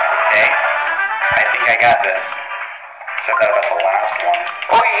 Okay. I think I got this. Said that about the last one.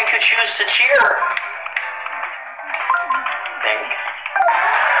 Or you could choose to cheer. Think.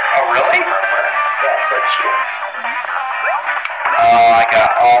 Oh, really? Yeah, it said cheer. Oh, I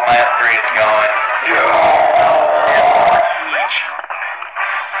got all my upgrades going. Each.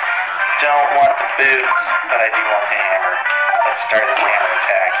 Don't want the boots, but I do want the hammer. Let's start this hammer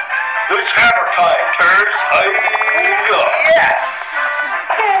attack. It's hammer time, turds. Yes!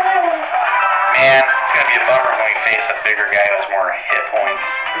 Man, it's gonna be a bummer when we face a bigger guy who has more hit points.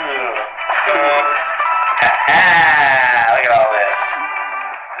 Ha-ha! Look at all this.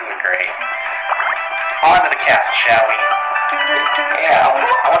 This is great. On to the castle, shall we? Yeah, I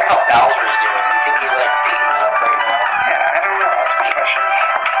wonder how Bowser's doing. Do you think he's like beaten up right now? Yeah, I don't know. That's a good question.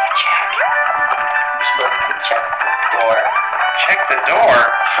 Check. You're supposed to check the door. Check the door.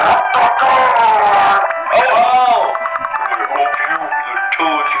 Shut the door! Oh! I hope you, the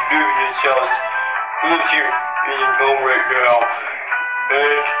toads who live in this house, live here, isn't home right now.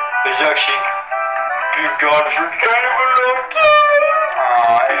 And has actually been gone for kind of a long time.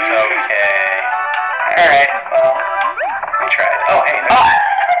 Oh, it's okay. Alright, well, we tried. Oh, hey,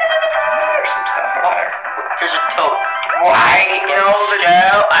 there's some stuff over there. There's a toad. I am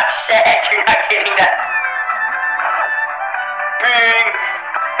so upset you're not getting that. Bing!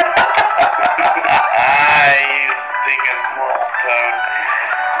 You stinking little toad.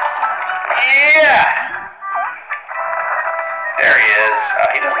 Yeah! There he is. Oh,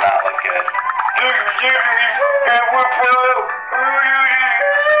 he does not look good.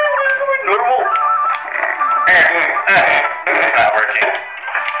 Normal. It's not working.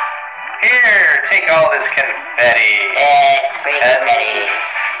 Here, take all this confetti. It's free confetti.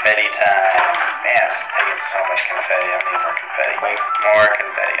 Confetti time. Man, it's taking so much confetti. I need more confetti. Wait. More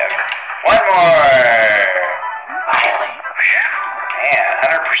confetti. Okay. One more. Finally. Man,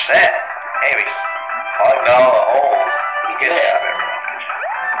 100%. Hey, we plugged all the holes. Good job, everyone. Good job.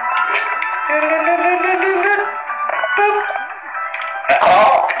 Boop. That's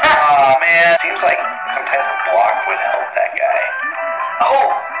all? Aw, man. Seems like some type of block would help that guy.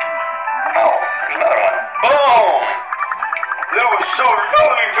 Oh, there's another one. Boom! That was so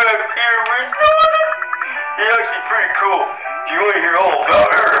lonely back here with Donna. She's actually pretty cool. Do you want to hear all about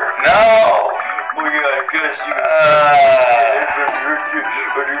her? No! Well, yeah, I guess you...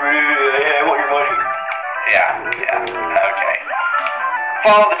 I want your money. Yeah, okay.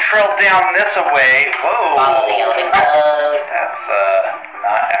 Follow the trail down this way. Whoa! Follow the open code. That's,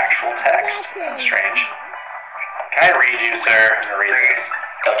 not actual text. That's strange. Can I read you, sir? I'm gonna read this.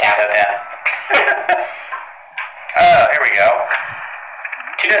 Go down. Here we go.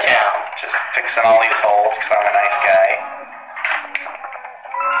 Just fixing all these holes because I'm a nice guy.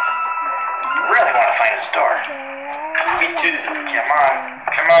 Really want to find a store. Me too. Come on.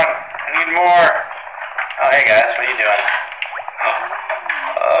 I need more. Oh, hey guys, what are you doing?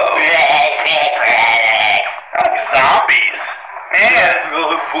 Oh. Like zombies. Man.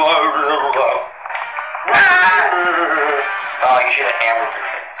 Oh, you should have hammered your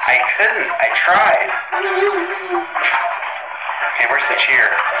face. I couldn't. I tried. Okay, where's the cheer?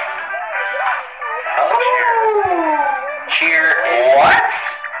 Oh, cheer. What?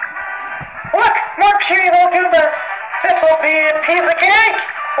 Look, more puny little Goombas. This'll be a piece of cake.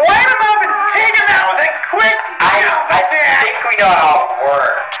 Light them up and take them out with a quick. I think we know how it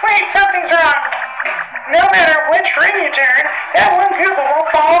works. Wait, something's wrong. No matter which ring you turn, that one Goomba won't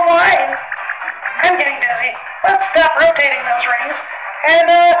fall in line. I'm getting dizzy. Let's stop rotating those rings and,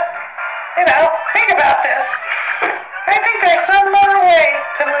 think about this. I think there's some other way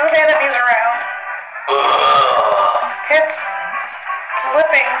to move enemies around. It's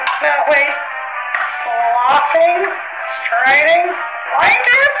slipping. No, wait. Sloughing? Striding? Line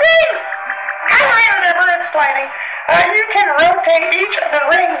dancing? I remember it's sliding. You can rotate each of the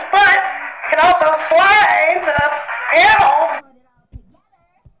rings, but you can also slide the panels.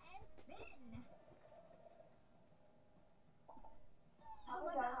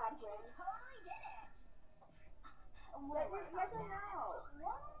 Yes or no?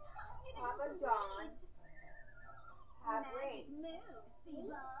 Papa John. Have rings. Moves,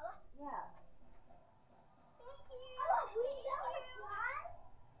 people. Yeah. Thank you. Oh, we know it.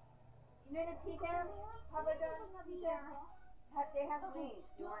 You know the Peter? Papa John? Peter? They have rings.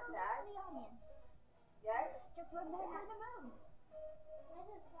 Do you want that? Yes? Just remember the moves.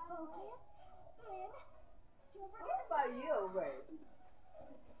 Focus, spin. Don't forget What about you, Ray?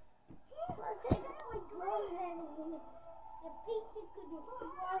 The pizza could be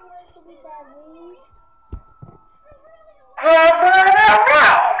flowers with that wings.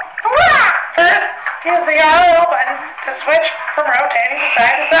 First, use the RL button to switch from rotating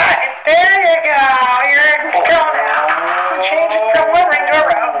side to side. There you go. You're in control now. Change it from one ring to a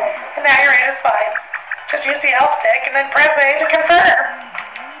row, and now you're ready to slide. Just use the L stick and then press A to confirm.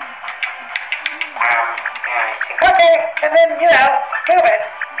 Okay, and then, move it.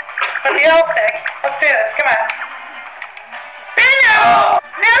 With the L stick. Let's do this. Come on. Bingo!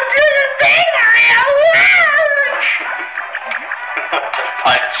 Now do your thing, Mario! To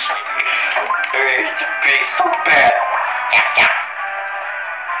punch. To be so bad.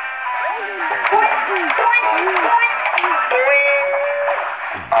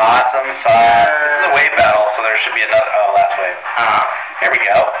 Awesome sauce. This is a wave battle, so there should be another. Oh, last wave. Here we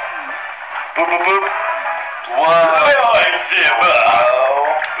go. Boop, boop, boop. Whoa. Oh,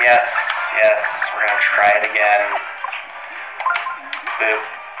 yes. We're gonna try it again. Boop,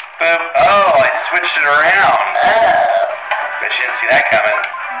 boop. Oh, I switched it around. Bet you didn't see that coming.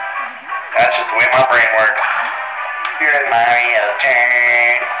 That's just the way my brain works. You're Mario's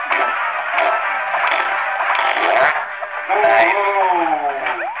turn. Nice.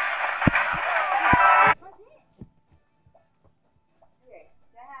 Okay,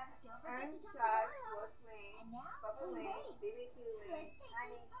 they have orange sauce, roast wing, buffalo wing, BBQ wing,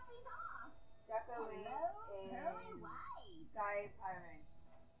 honey, chocolate wing, and Thai pyramid.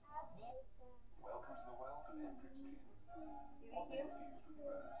 Welcome to the world of Hendrix Gin. BBQ?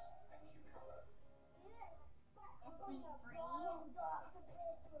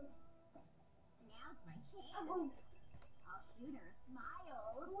 Now's my chance. I'll shoot her a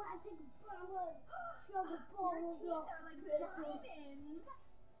smile. Your teeth are like diamonds.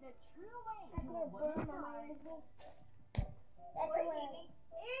 The true way to a woman's heart. That's the way.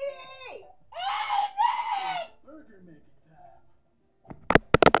 Evie! Burger making time.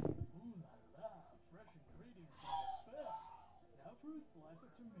 Ooh la la, fresh ingredients are the best. Now for a slice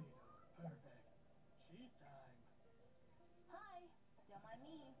of tomato. Perfect. Cheese time. Hi. Don't mind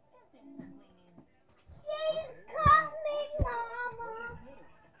me. Just doing some cleaning. She's coming, Mama.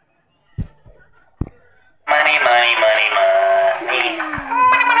 Money.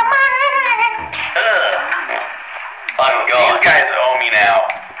 I'm gone. These guys owe me now.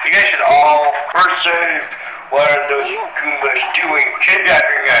 You guys should all. We're saved. What are those Goombas doing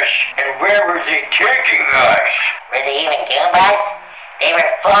kidnapping us? And where were they taking us? Were they even Goombas? They were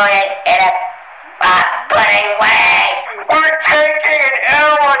floating in a pudding way. We're taking an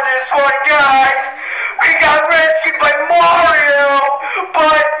L on this one, guys. We got rescued by Mario.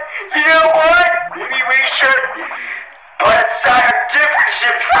 But, you know what? Maybe we should put aside our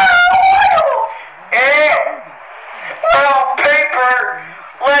differences for a while. And, well, paper,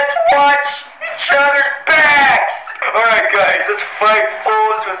 let's watch each other's backs. Alright, guys, let's fight full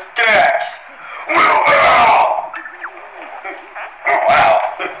clothes with stacks. Move out! Oh,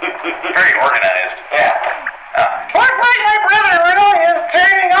 wow. Very organized. Yeah. Looks like my brother Riddle is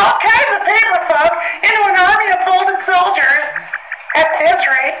turning all kinds of paper folk into an army of folded soldiers. At this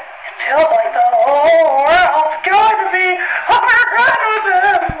rate, it feels like the whole world's going to be overrun with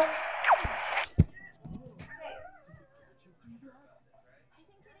them.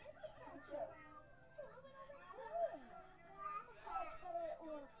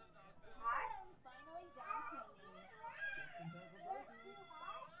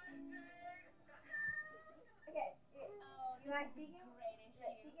 Okay, you want chicken?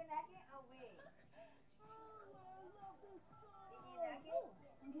 Chicken nugget or wing? Chicken nugget?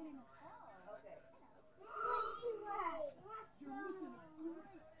 I'm getting a call. Okay.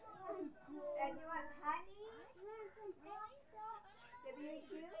 And you want honey? The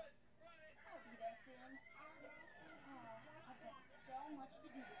BBQ? I'll be there soon. I've got so much to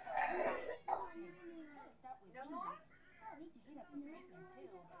do before I gotta stop with No more? I need to heat up this bacon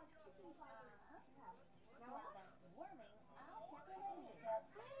too. While that's warming, I'll definitely make up.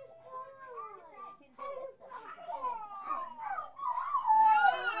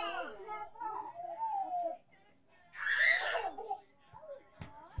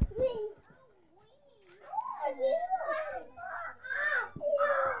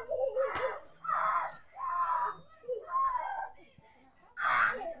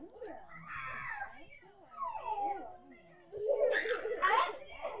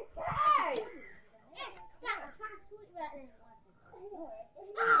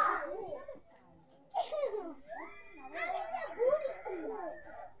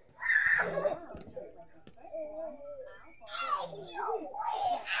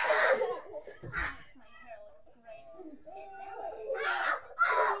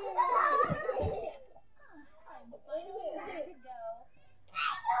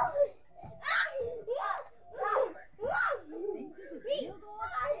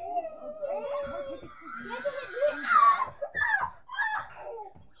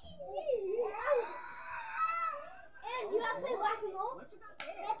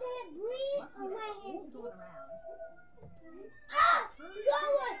 I can do it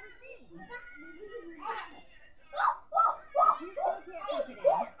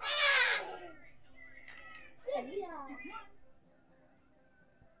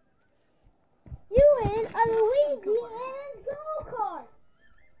You win a Luigi and go-kart!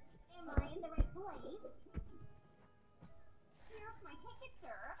 Am I in the right place? Here's my ticket,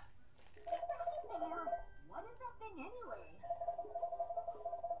 sir. What is that thing anyway?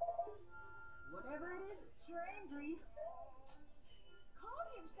 Whatever it is, it's sure angry.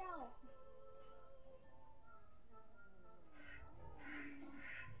 Calm yourself.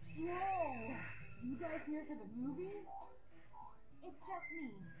 Whoa! You guys here for the movie? It's just me.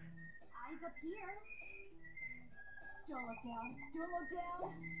 Eyes up here. Don't look down. Don't look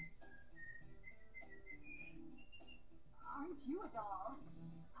down. Aren't you a doll?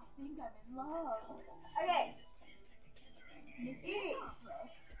 I think I'm in love. Okay. Mission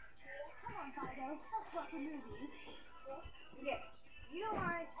accomplished. Come on, Fido. Let's watch a movie. Okay. You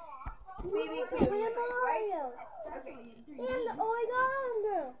want BBQ, right? Especially in 3D. And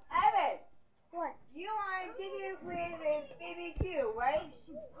Oregano. Evan. What? You want chicken with BBQ, right?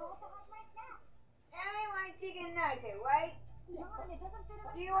 And I want chicken nugget, right? Darn, it doesn't fit in.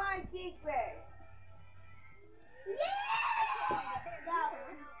 Do you want cheeseburger? Yeah!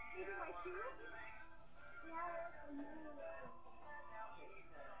 Maybe my shoe?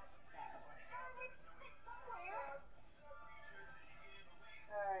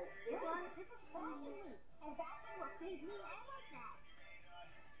 Alright, this one? This is Fashion Week, and fashion will save me and my snacks.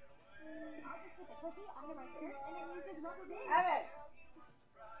 I'll just put the cookie under my skirt and then use this rubber band. Evan.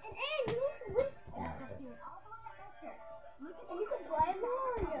 And use the whisk. Just do it all the way up my skirt. Look at, and you can fly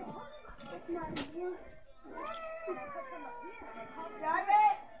Mario. It's not easy. Stop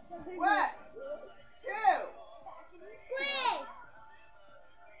it! What? Two! Wait!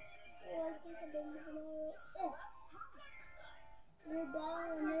 You're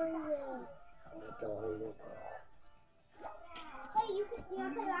down. Hey, you can see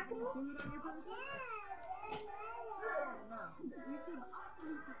on the back of me? Do it on your phone? No. You seem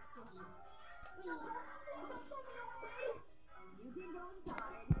awfully suspicious. You can go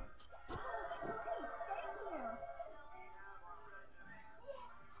inside. Hey, thank you. Yes,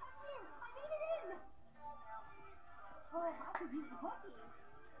 I made it in. Oh, I could use the cookie.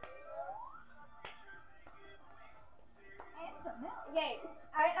 And some milk. Okay,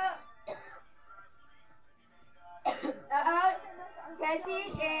 Cassie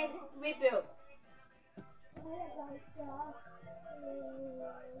and rebuild.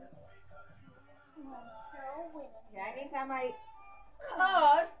 Yeah, anytime I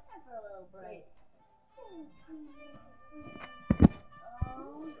code. Time for a little break.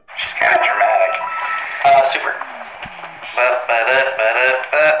 She's kind of dramatic. Super.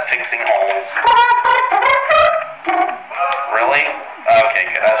 Fixing holes. Really? Okay,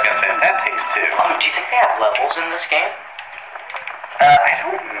 good. I was gonna say, that takes two. Oh, do you think they have levels in this game? I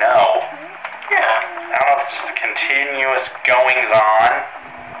don't know. Yeah. I don't know if it's just the continuous goings on.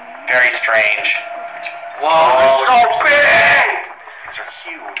 Very strange. Whoa, it's so big! These things are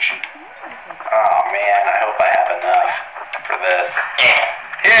huge. Oh man, I hope I have enough for this.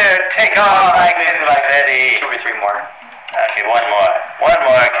 Here, take on my confetti. 2 or 3 more. Okay, one more. One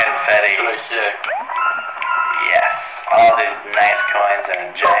more confetti. Yes, all these nice coins are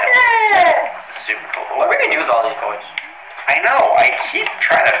in giant. Super cool. What are we gonna do with all these coins? I know, I keep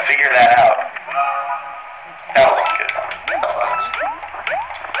trying to figure that out. That was a good one.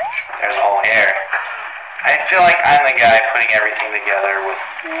 There's a hole here. I feel like I'm the guy putting everything together with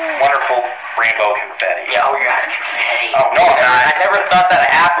wonderful rainbow confetti. Yeah, oh, you're out of confetti. Oh, no, I'm not. I never thought that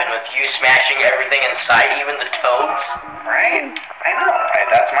happened with you smashing everything in sight, even the toads. Right? I know.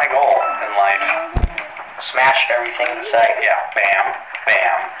 That's my goal in life. Smash everything in sight. Yeah, bam,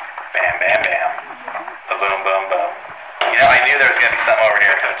 bam, bam, bam, bam. Ba-boom, boom, boom. You know, I knew there was going to be something over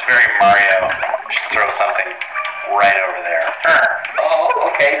here. It's very Mario. Just throw something right over there. Oh,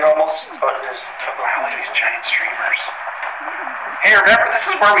 okay, you're almost... Oh, there's... Wow, look at these giant streamers. Hey, remember, this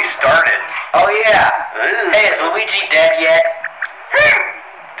is where we started. Oh, yeah. Ugh. Hey, is Luigi dead yet?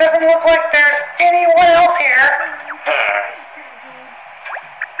 Doesn't look like there's anyone else here.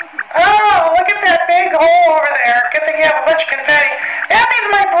 Oh, look at that big hole over there. Good thing you have a bunch of confetti. That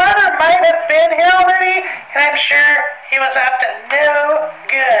means my brother might have been here already, and I'm sure he was up to no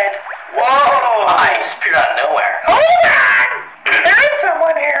good. Whoa! I just appeared out of nowhere. Hold on! There is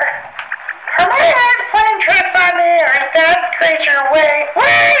someone here. Are my eyes playing tricks on me, or is that creature way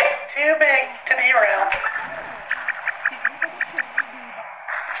too big to be real?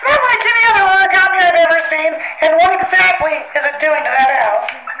 It's not like any other origami I've ever seen, and what exactly is it doing to that house?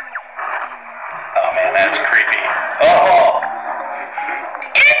 Oh man, that's creepy. Oh!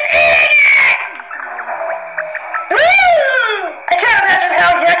 It's eating it! Woo! I can't imagine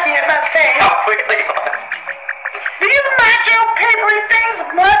how yucky it must taste. How quickly it must. These macho papery things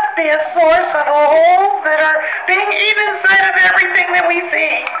must be a source of holes that are being eaten inside of everything that we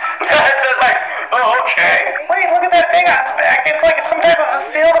see. It's just like, oh, okay. Wait, look at that thing on its back. It's like some type of a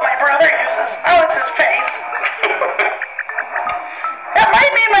seal that my brother uses. Oh, it's his face. That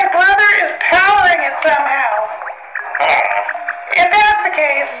might mean my brother is powering it somehow. If that's the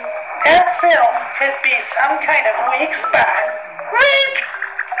case, that seal could be some kind of weak spot. Weak!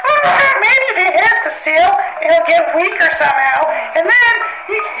 Maybe if you hit the seal, it'll get weaker somehow, and then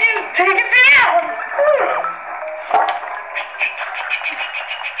you take it down. Boom!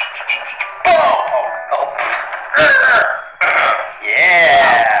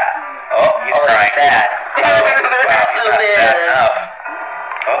 Yeah! Oh, he's crying. Sad. Wow, he's not sad enough.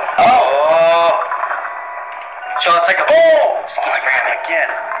 Oh! So it's like a boom! Just Oh, keeps I got grabbing. it again.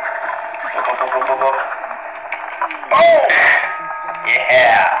 Boom!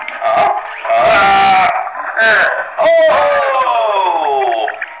 Yeah! Oh!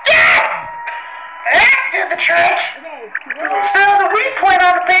 Yes! That did the trick. So the weak point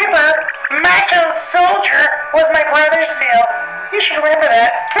on the paper, Macho Soldier, was my brother's seal. You should remember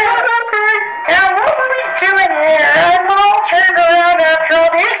that. Now what were we doing here? I'm all turned around after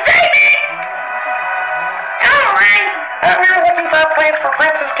all the excitement. Alright. We were looking for a place where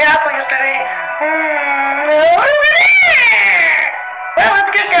Princess Castle used to be. Over there! Well,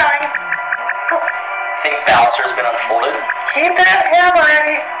 let's get going. Think Bowser's been unfolded? Keep that hammer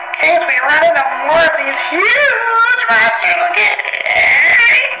ready in case we run into more of these huge monsters, okay?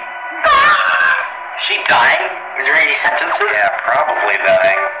 Is she dying? Are there any sentences? Yeah, probably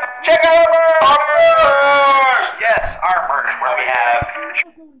dying. Check out Armor! Yes, armor. Where we have...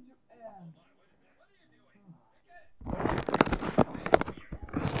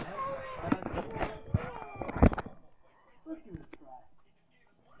 Let's give it a try.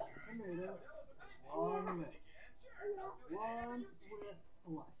 Tomatoes, long leg. One swift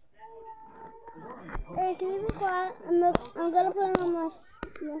slice. Hey, can you be quiet? I'm gonna put it on my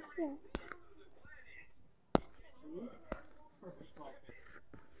screen. Perfect slice.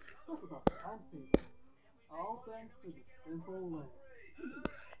 Talk about time saving. All thanks to the simple layer.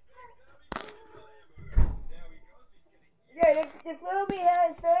 Yeah, the food will be here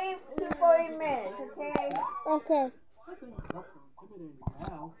in 30 to 40 minutes, okay? Okay. I think it's not so intimidating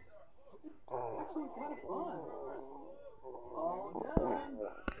now. It's actually kind of fun. All done.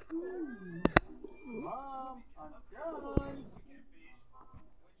 Mom, I'm done.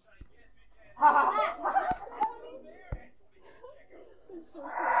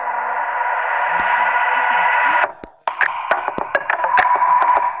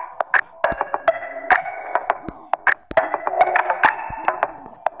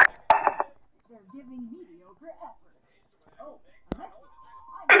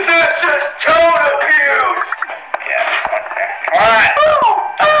 This is tone abuse! Yeah, okay. Come on!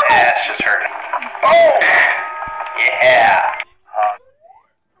 Yeah, it's just hurting. Oh! Yeah!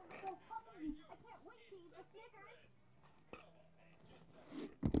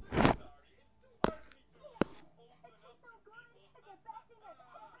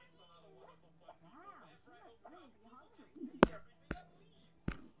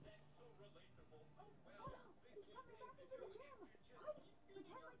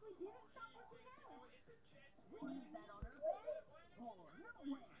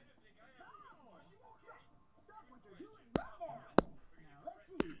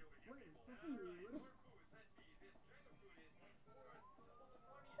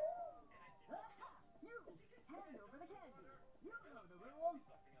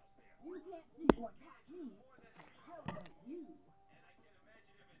 You can't see one past me. How about you?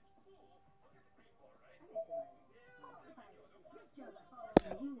 Just follow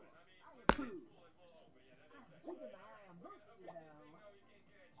the rules. I approve. I'm keeping my eye on both of you now.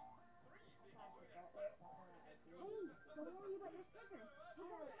 Hey, don't worry about your scissors. Take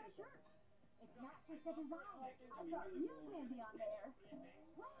a look at your shirt. It's not just a design. I've got real candy on there.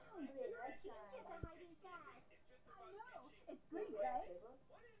 Wow, you're a genius at hiding fast. I know. It's great, right?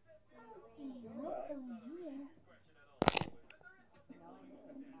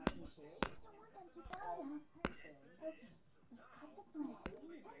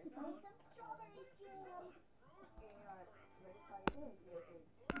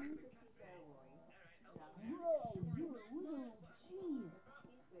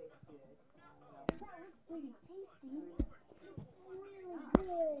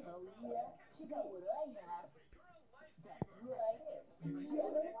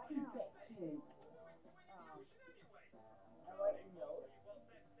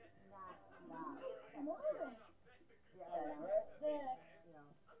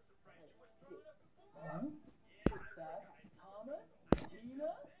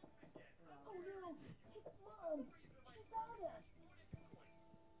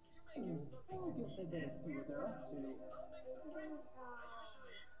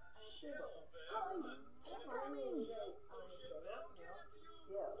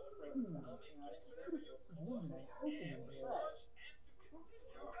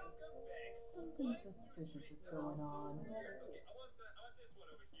 Something suspicious is going on.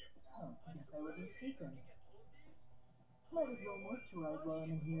 Oh, guess I was mistaken. Might as well moisturize while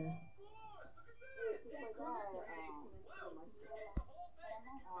I'm in here.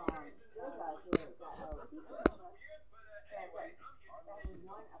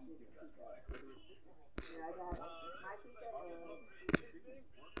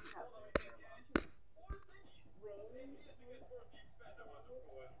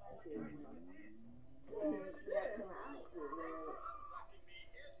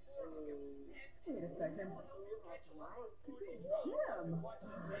 Wait a second. Jim!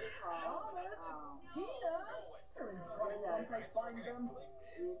 Thomas! Tina! They're in trouble once I find them.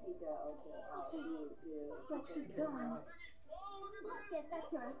 But she's gone. Let's get back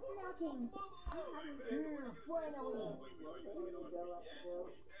to our snacking. Here, finally!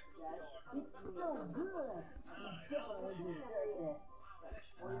 It's so good! You definitely deserve it.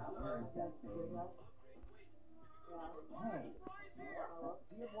 Where's that thing? Hey,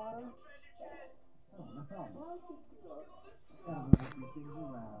 do you have water? Oh, no problem. Just gotta move a few things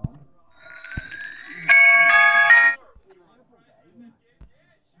around.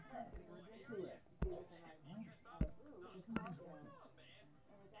 Ridiculous.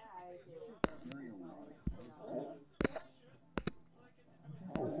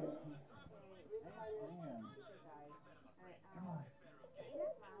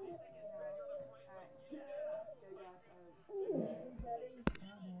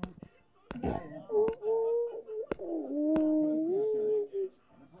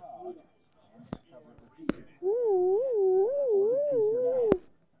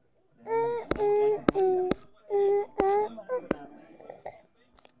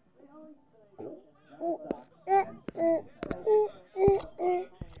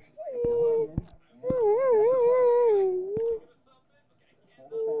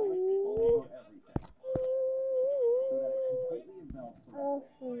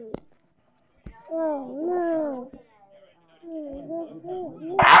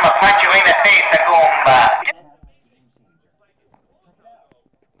 I'ma punch you in the face, a Goomba.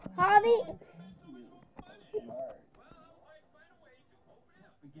 Hobby.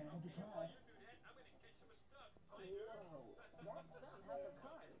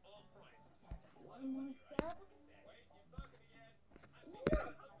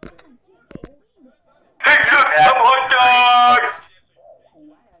 Hey, look, I'm hot dog!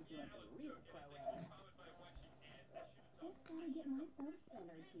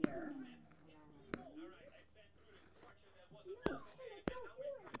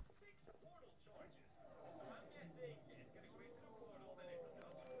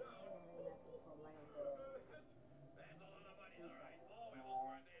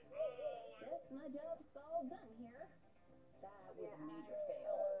 My job's all done here. That was a major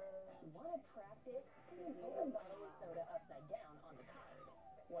fail. Want to practice? Putting a bottle of soda upside down on the card.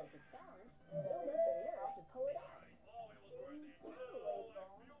 Once it's balanced, build up the nerve to pull it out.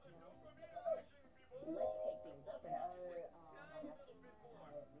 Let's take things up a notch.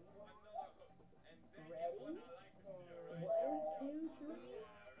 Ready? One, two, three,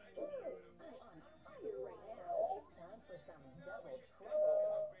 go! I'm on fire right now. It's time for some double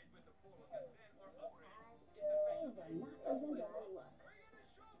trouble. Things are not even bad luck.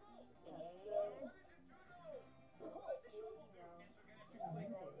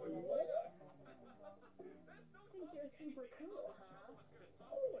 Think you're super cool, huh? We'll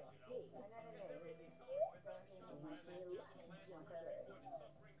see. Wish me luck, Joker.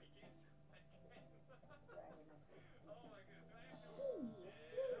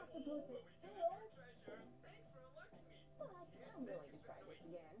 You're not supposed to spill. But I'm going to try this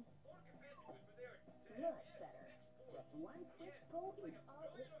again. Much better. Just one quick pull is all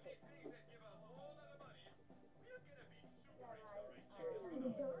it takes. Time to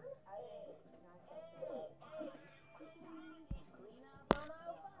turn? Clean up on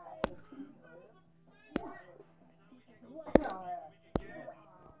aisle 5.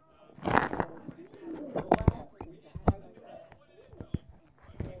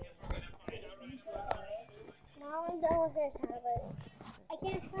 Now I'm done with this habit. I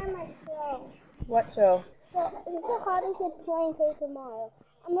can't find my show. What show? So, this is how they said playing Paper Mario.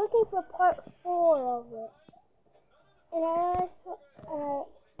 I'm looking for part 4 of it. And I saw,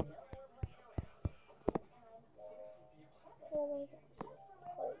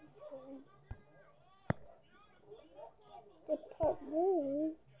 the part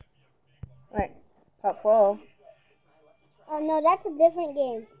 3. Right. Part 4. Oh no, that's a different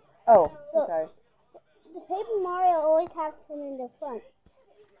game. Oh, So, I'm sorry. the Paper Mario always has one in the front.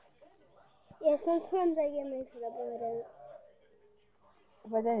 Yeah, sometimes I get mixed up with it.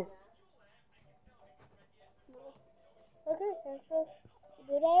 What is? Look at Central.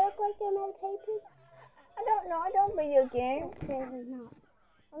 Do they look like they're made of paper? I don't know. I don't video game. Okay, they're not.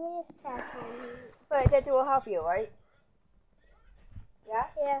 Let me just try one. But that will help you, right? Yeah?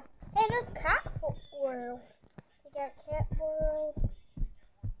 Yeah. Hey, there's Cat World. We got Cat World.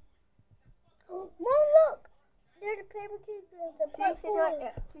 Mom, look! There's a paper toothbrush. The part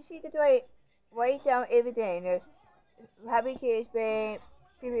 4. She could write down everything. There's Happy Kids Band,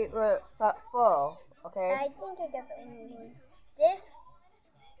 people part 4. Okay? I think I got the only one. This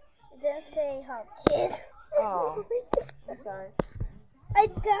doesn't say how kids. Oh. I'm sorry. I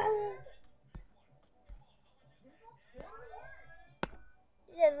got it.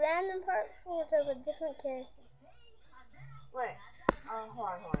 The random part 4 of a different character. Wait. Hold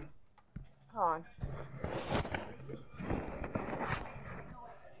on.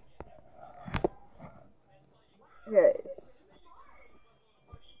 Yes.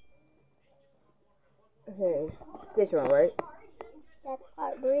 Okay, this one, right? That's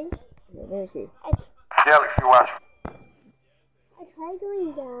part 3. Yeah, let me see. Galaxy Watch. I tried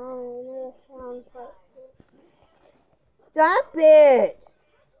going down and I never found part 4. Stop it!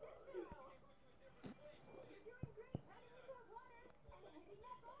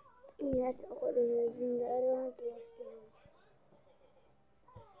 And that's all it is, and the other one is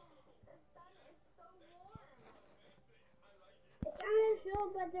it's on the show,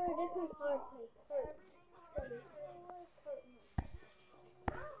 but there are different parts like parts.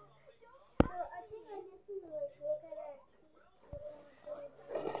 So I think I just need to like look at it.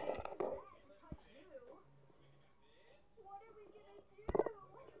 What are we gonna do?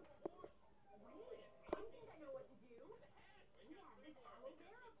 Wait, I think I know what to do. We have this aloe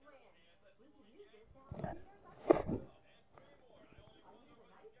vera plant. We can use this to help clear up. I'll use a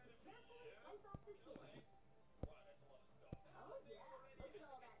knife to carefully slice off the skin. Oh yeah, look at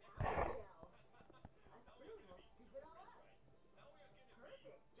all that aloe gel. A spoon will scoop it all up.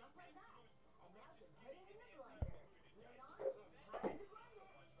 Perfect, just like that. And now to put it in the blender. Turn it on and time to blend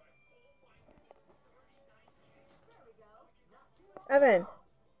it. Evan.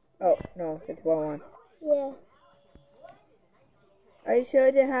 Oh, no, it's the wrong one. Yeah. Are you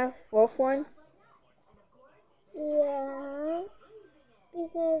sure to have fourth one? Yeah.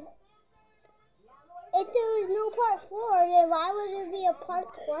 Because if there was no part 4, then why would there be a part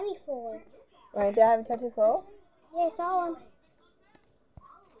 24? Right, do I have a 24? Yeah, I saw one.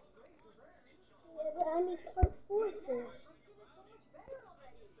 Yeah, but I need part 4 first.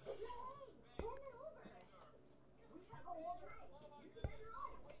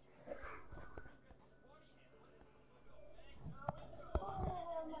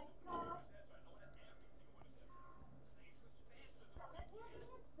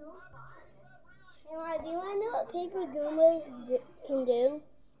 Hey, do you want to know what paper Goombas can do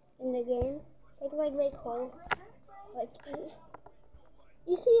in the game? They can like make holes. Like,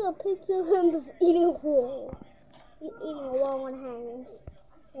 you see a picture of him just eating a wall. He's eating a wall in one hand.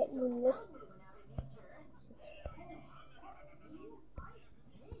 That Goomba.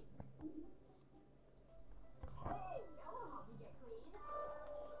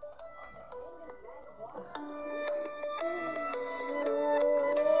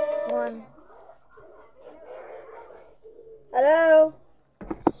 One. Hello?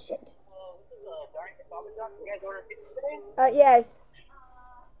 Shit. Yes.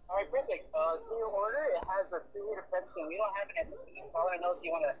 Alright, perfect. See your order. It has a 2-liter Pepsi. We don't have it at the beginning. All I know if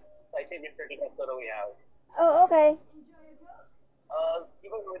you want to take your 30 soda we have. Oh, okay. Do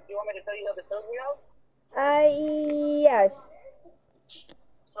you want me to tell you the soda we have? Yes.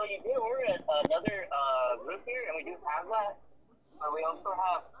 So you did order another root beer, and we do have that. We also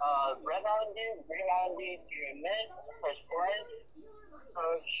have red Mountain Dew, green Mountain Dew, Sierra Mist, fresh orange,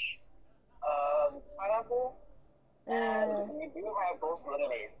 fresh pineapple, and we do have both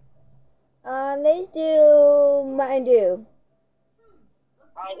lemonades. Let's do Mountain Dew.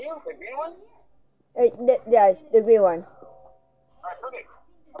 Mountain Dew, the green one? Yes, the green one. Alright, perfect.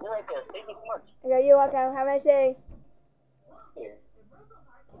 I'll be right there. Thank you so much. Okay, you're welcome. Have a nice day. Here.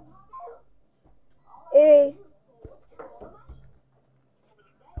 Evie.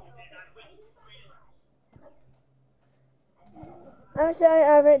 I'm sorry,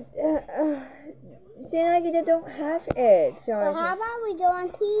 Albert. Seems like you don't have it. So well, how about we go on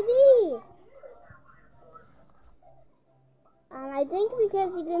TV? I think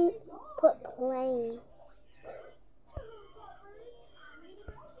because you didn't put playing.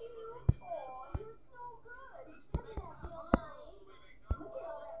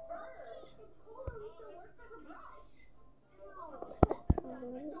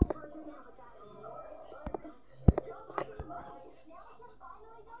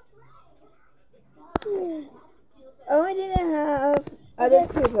 Oh, I didn't have other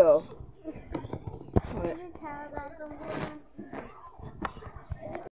people. What?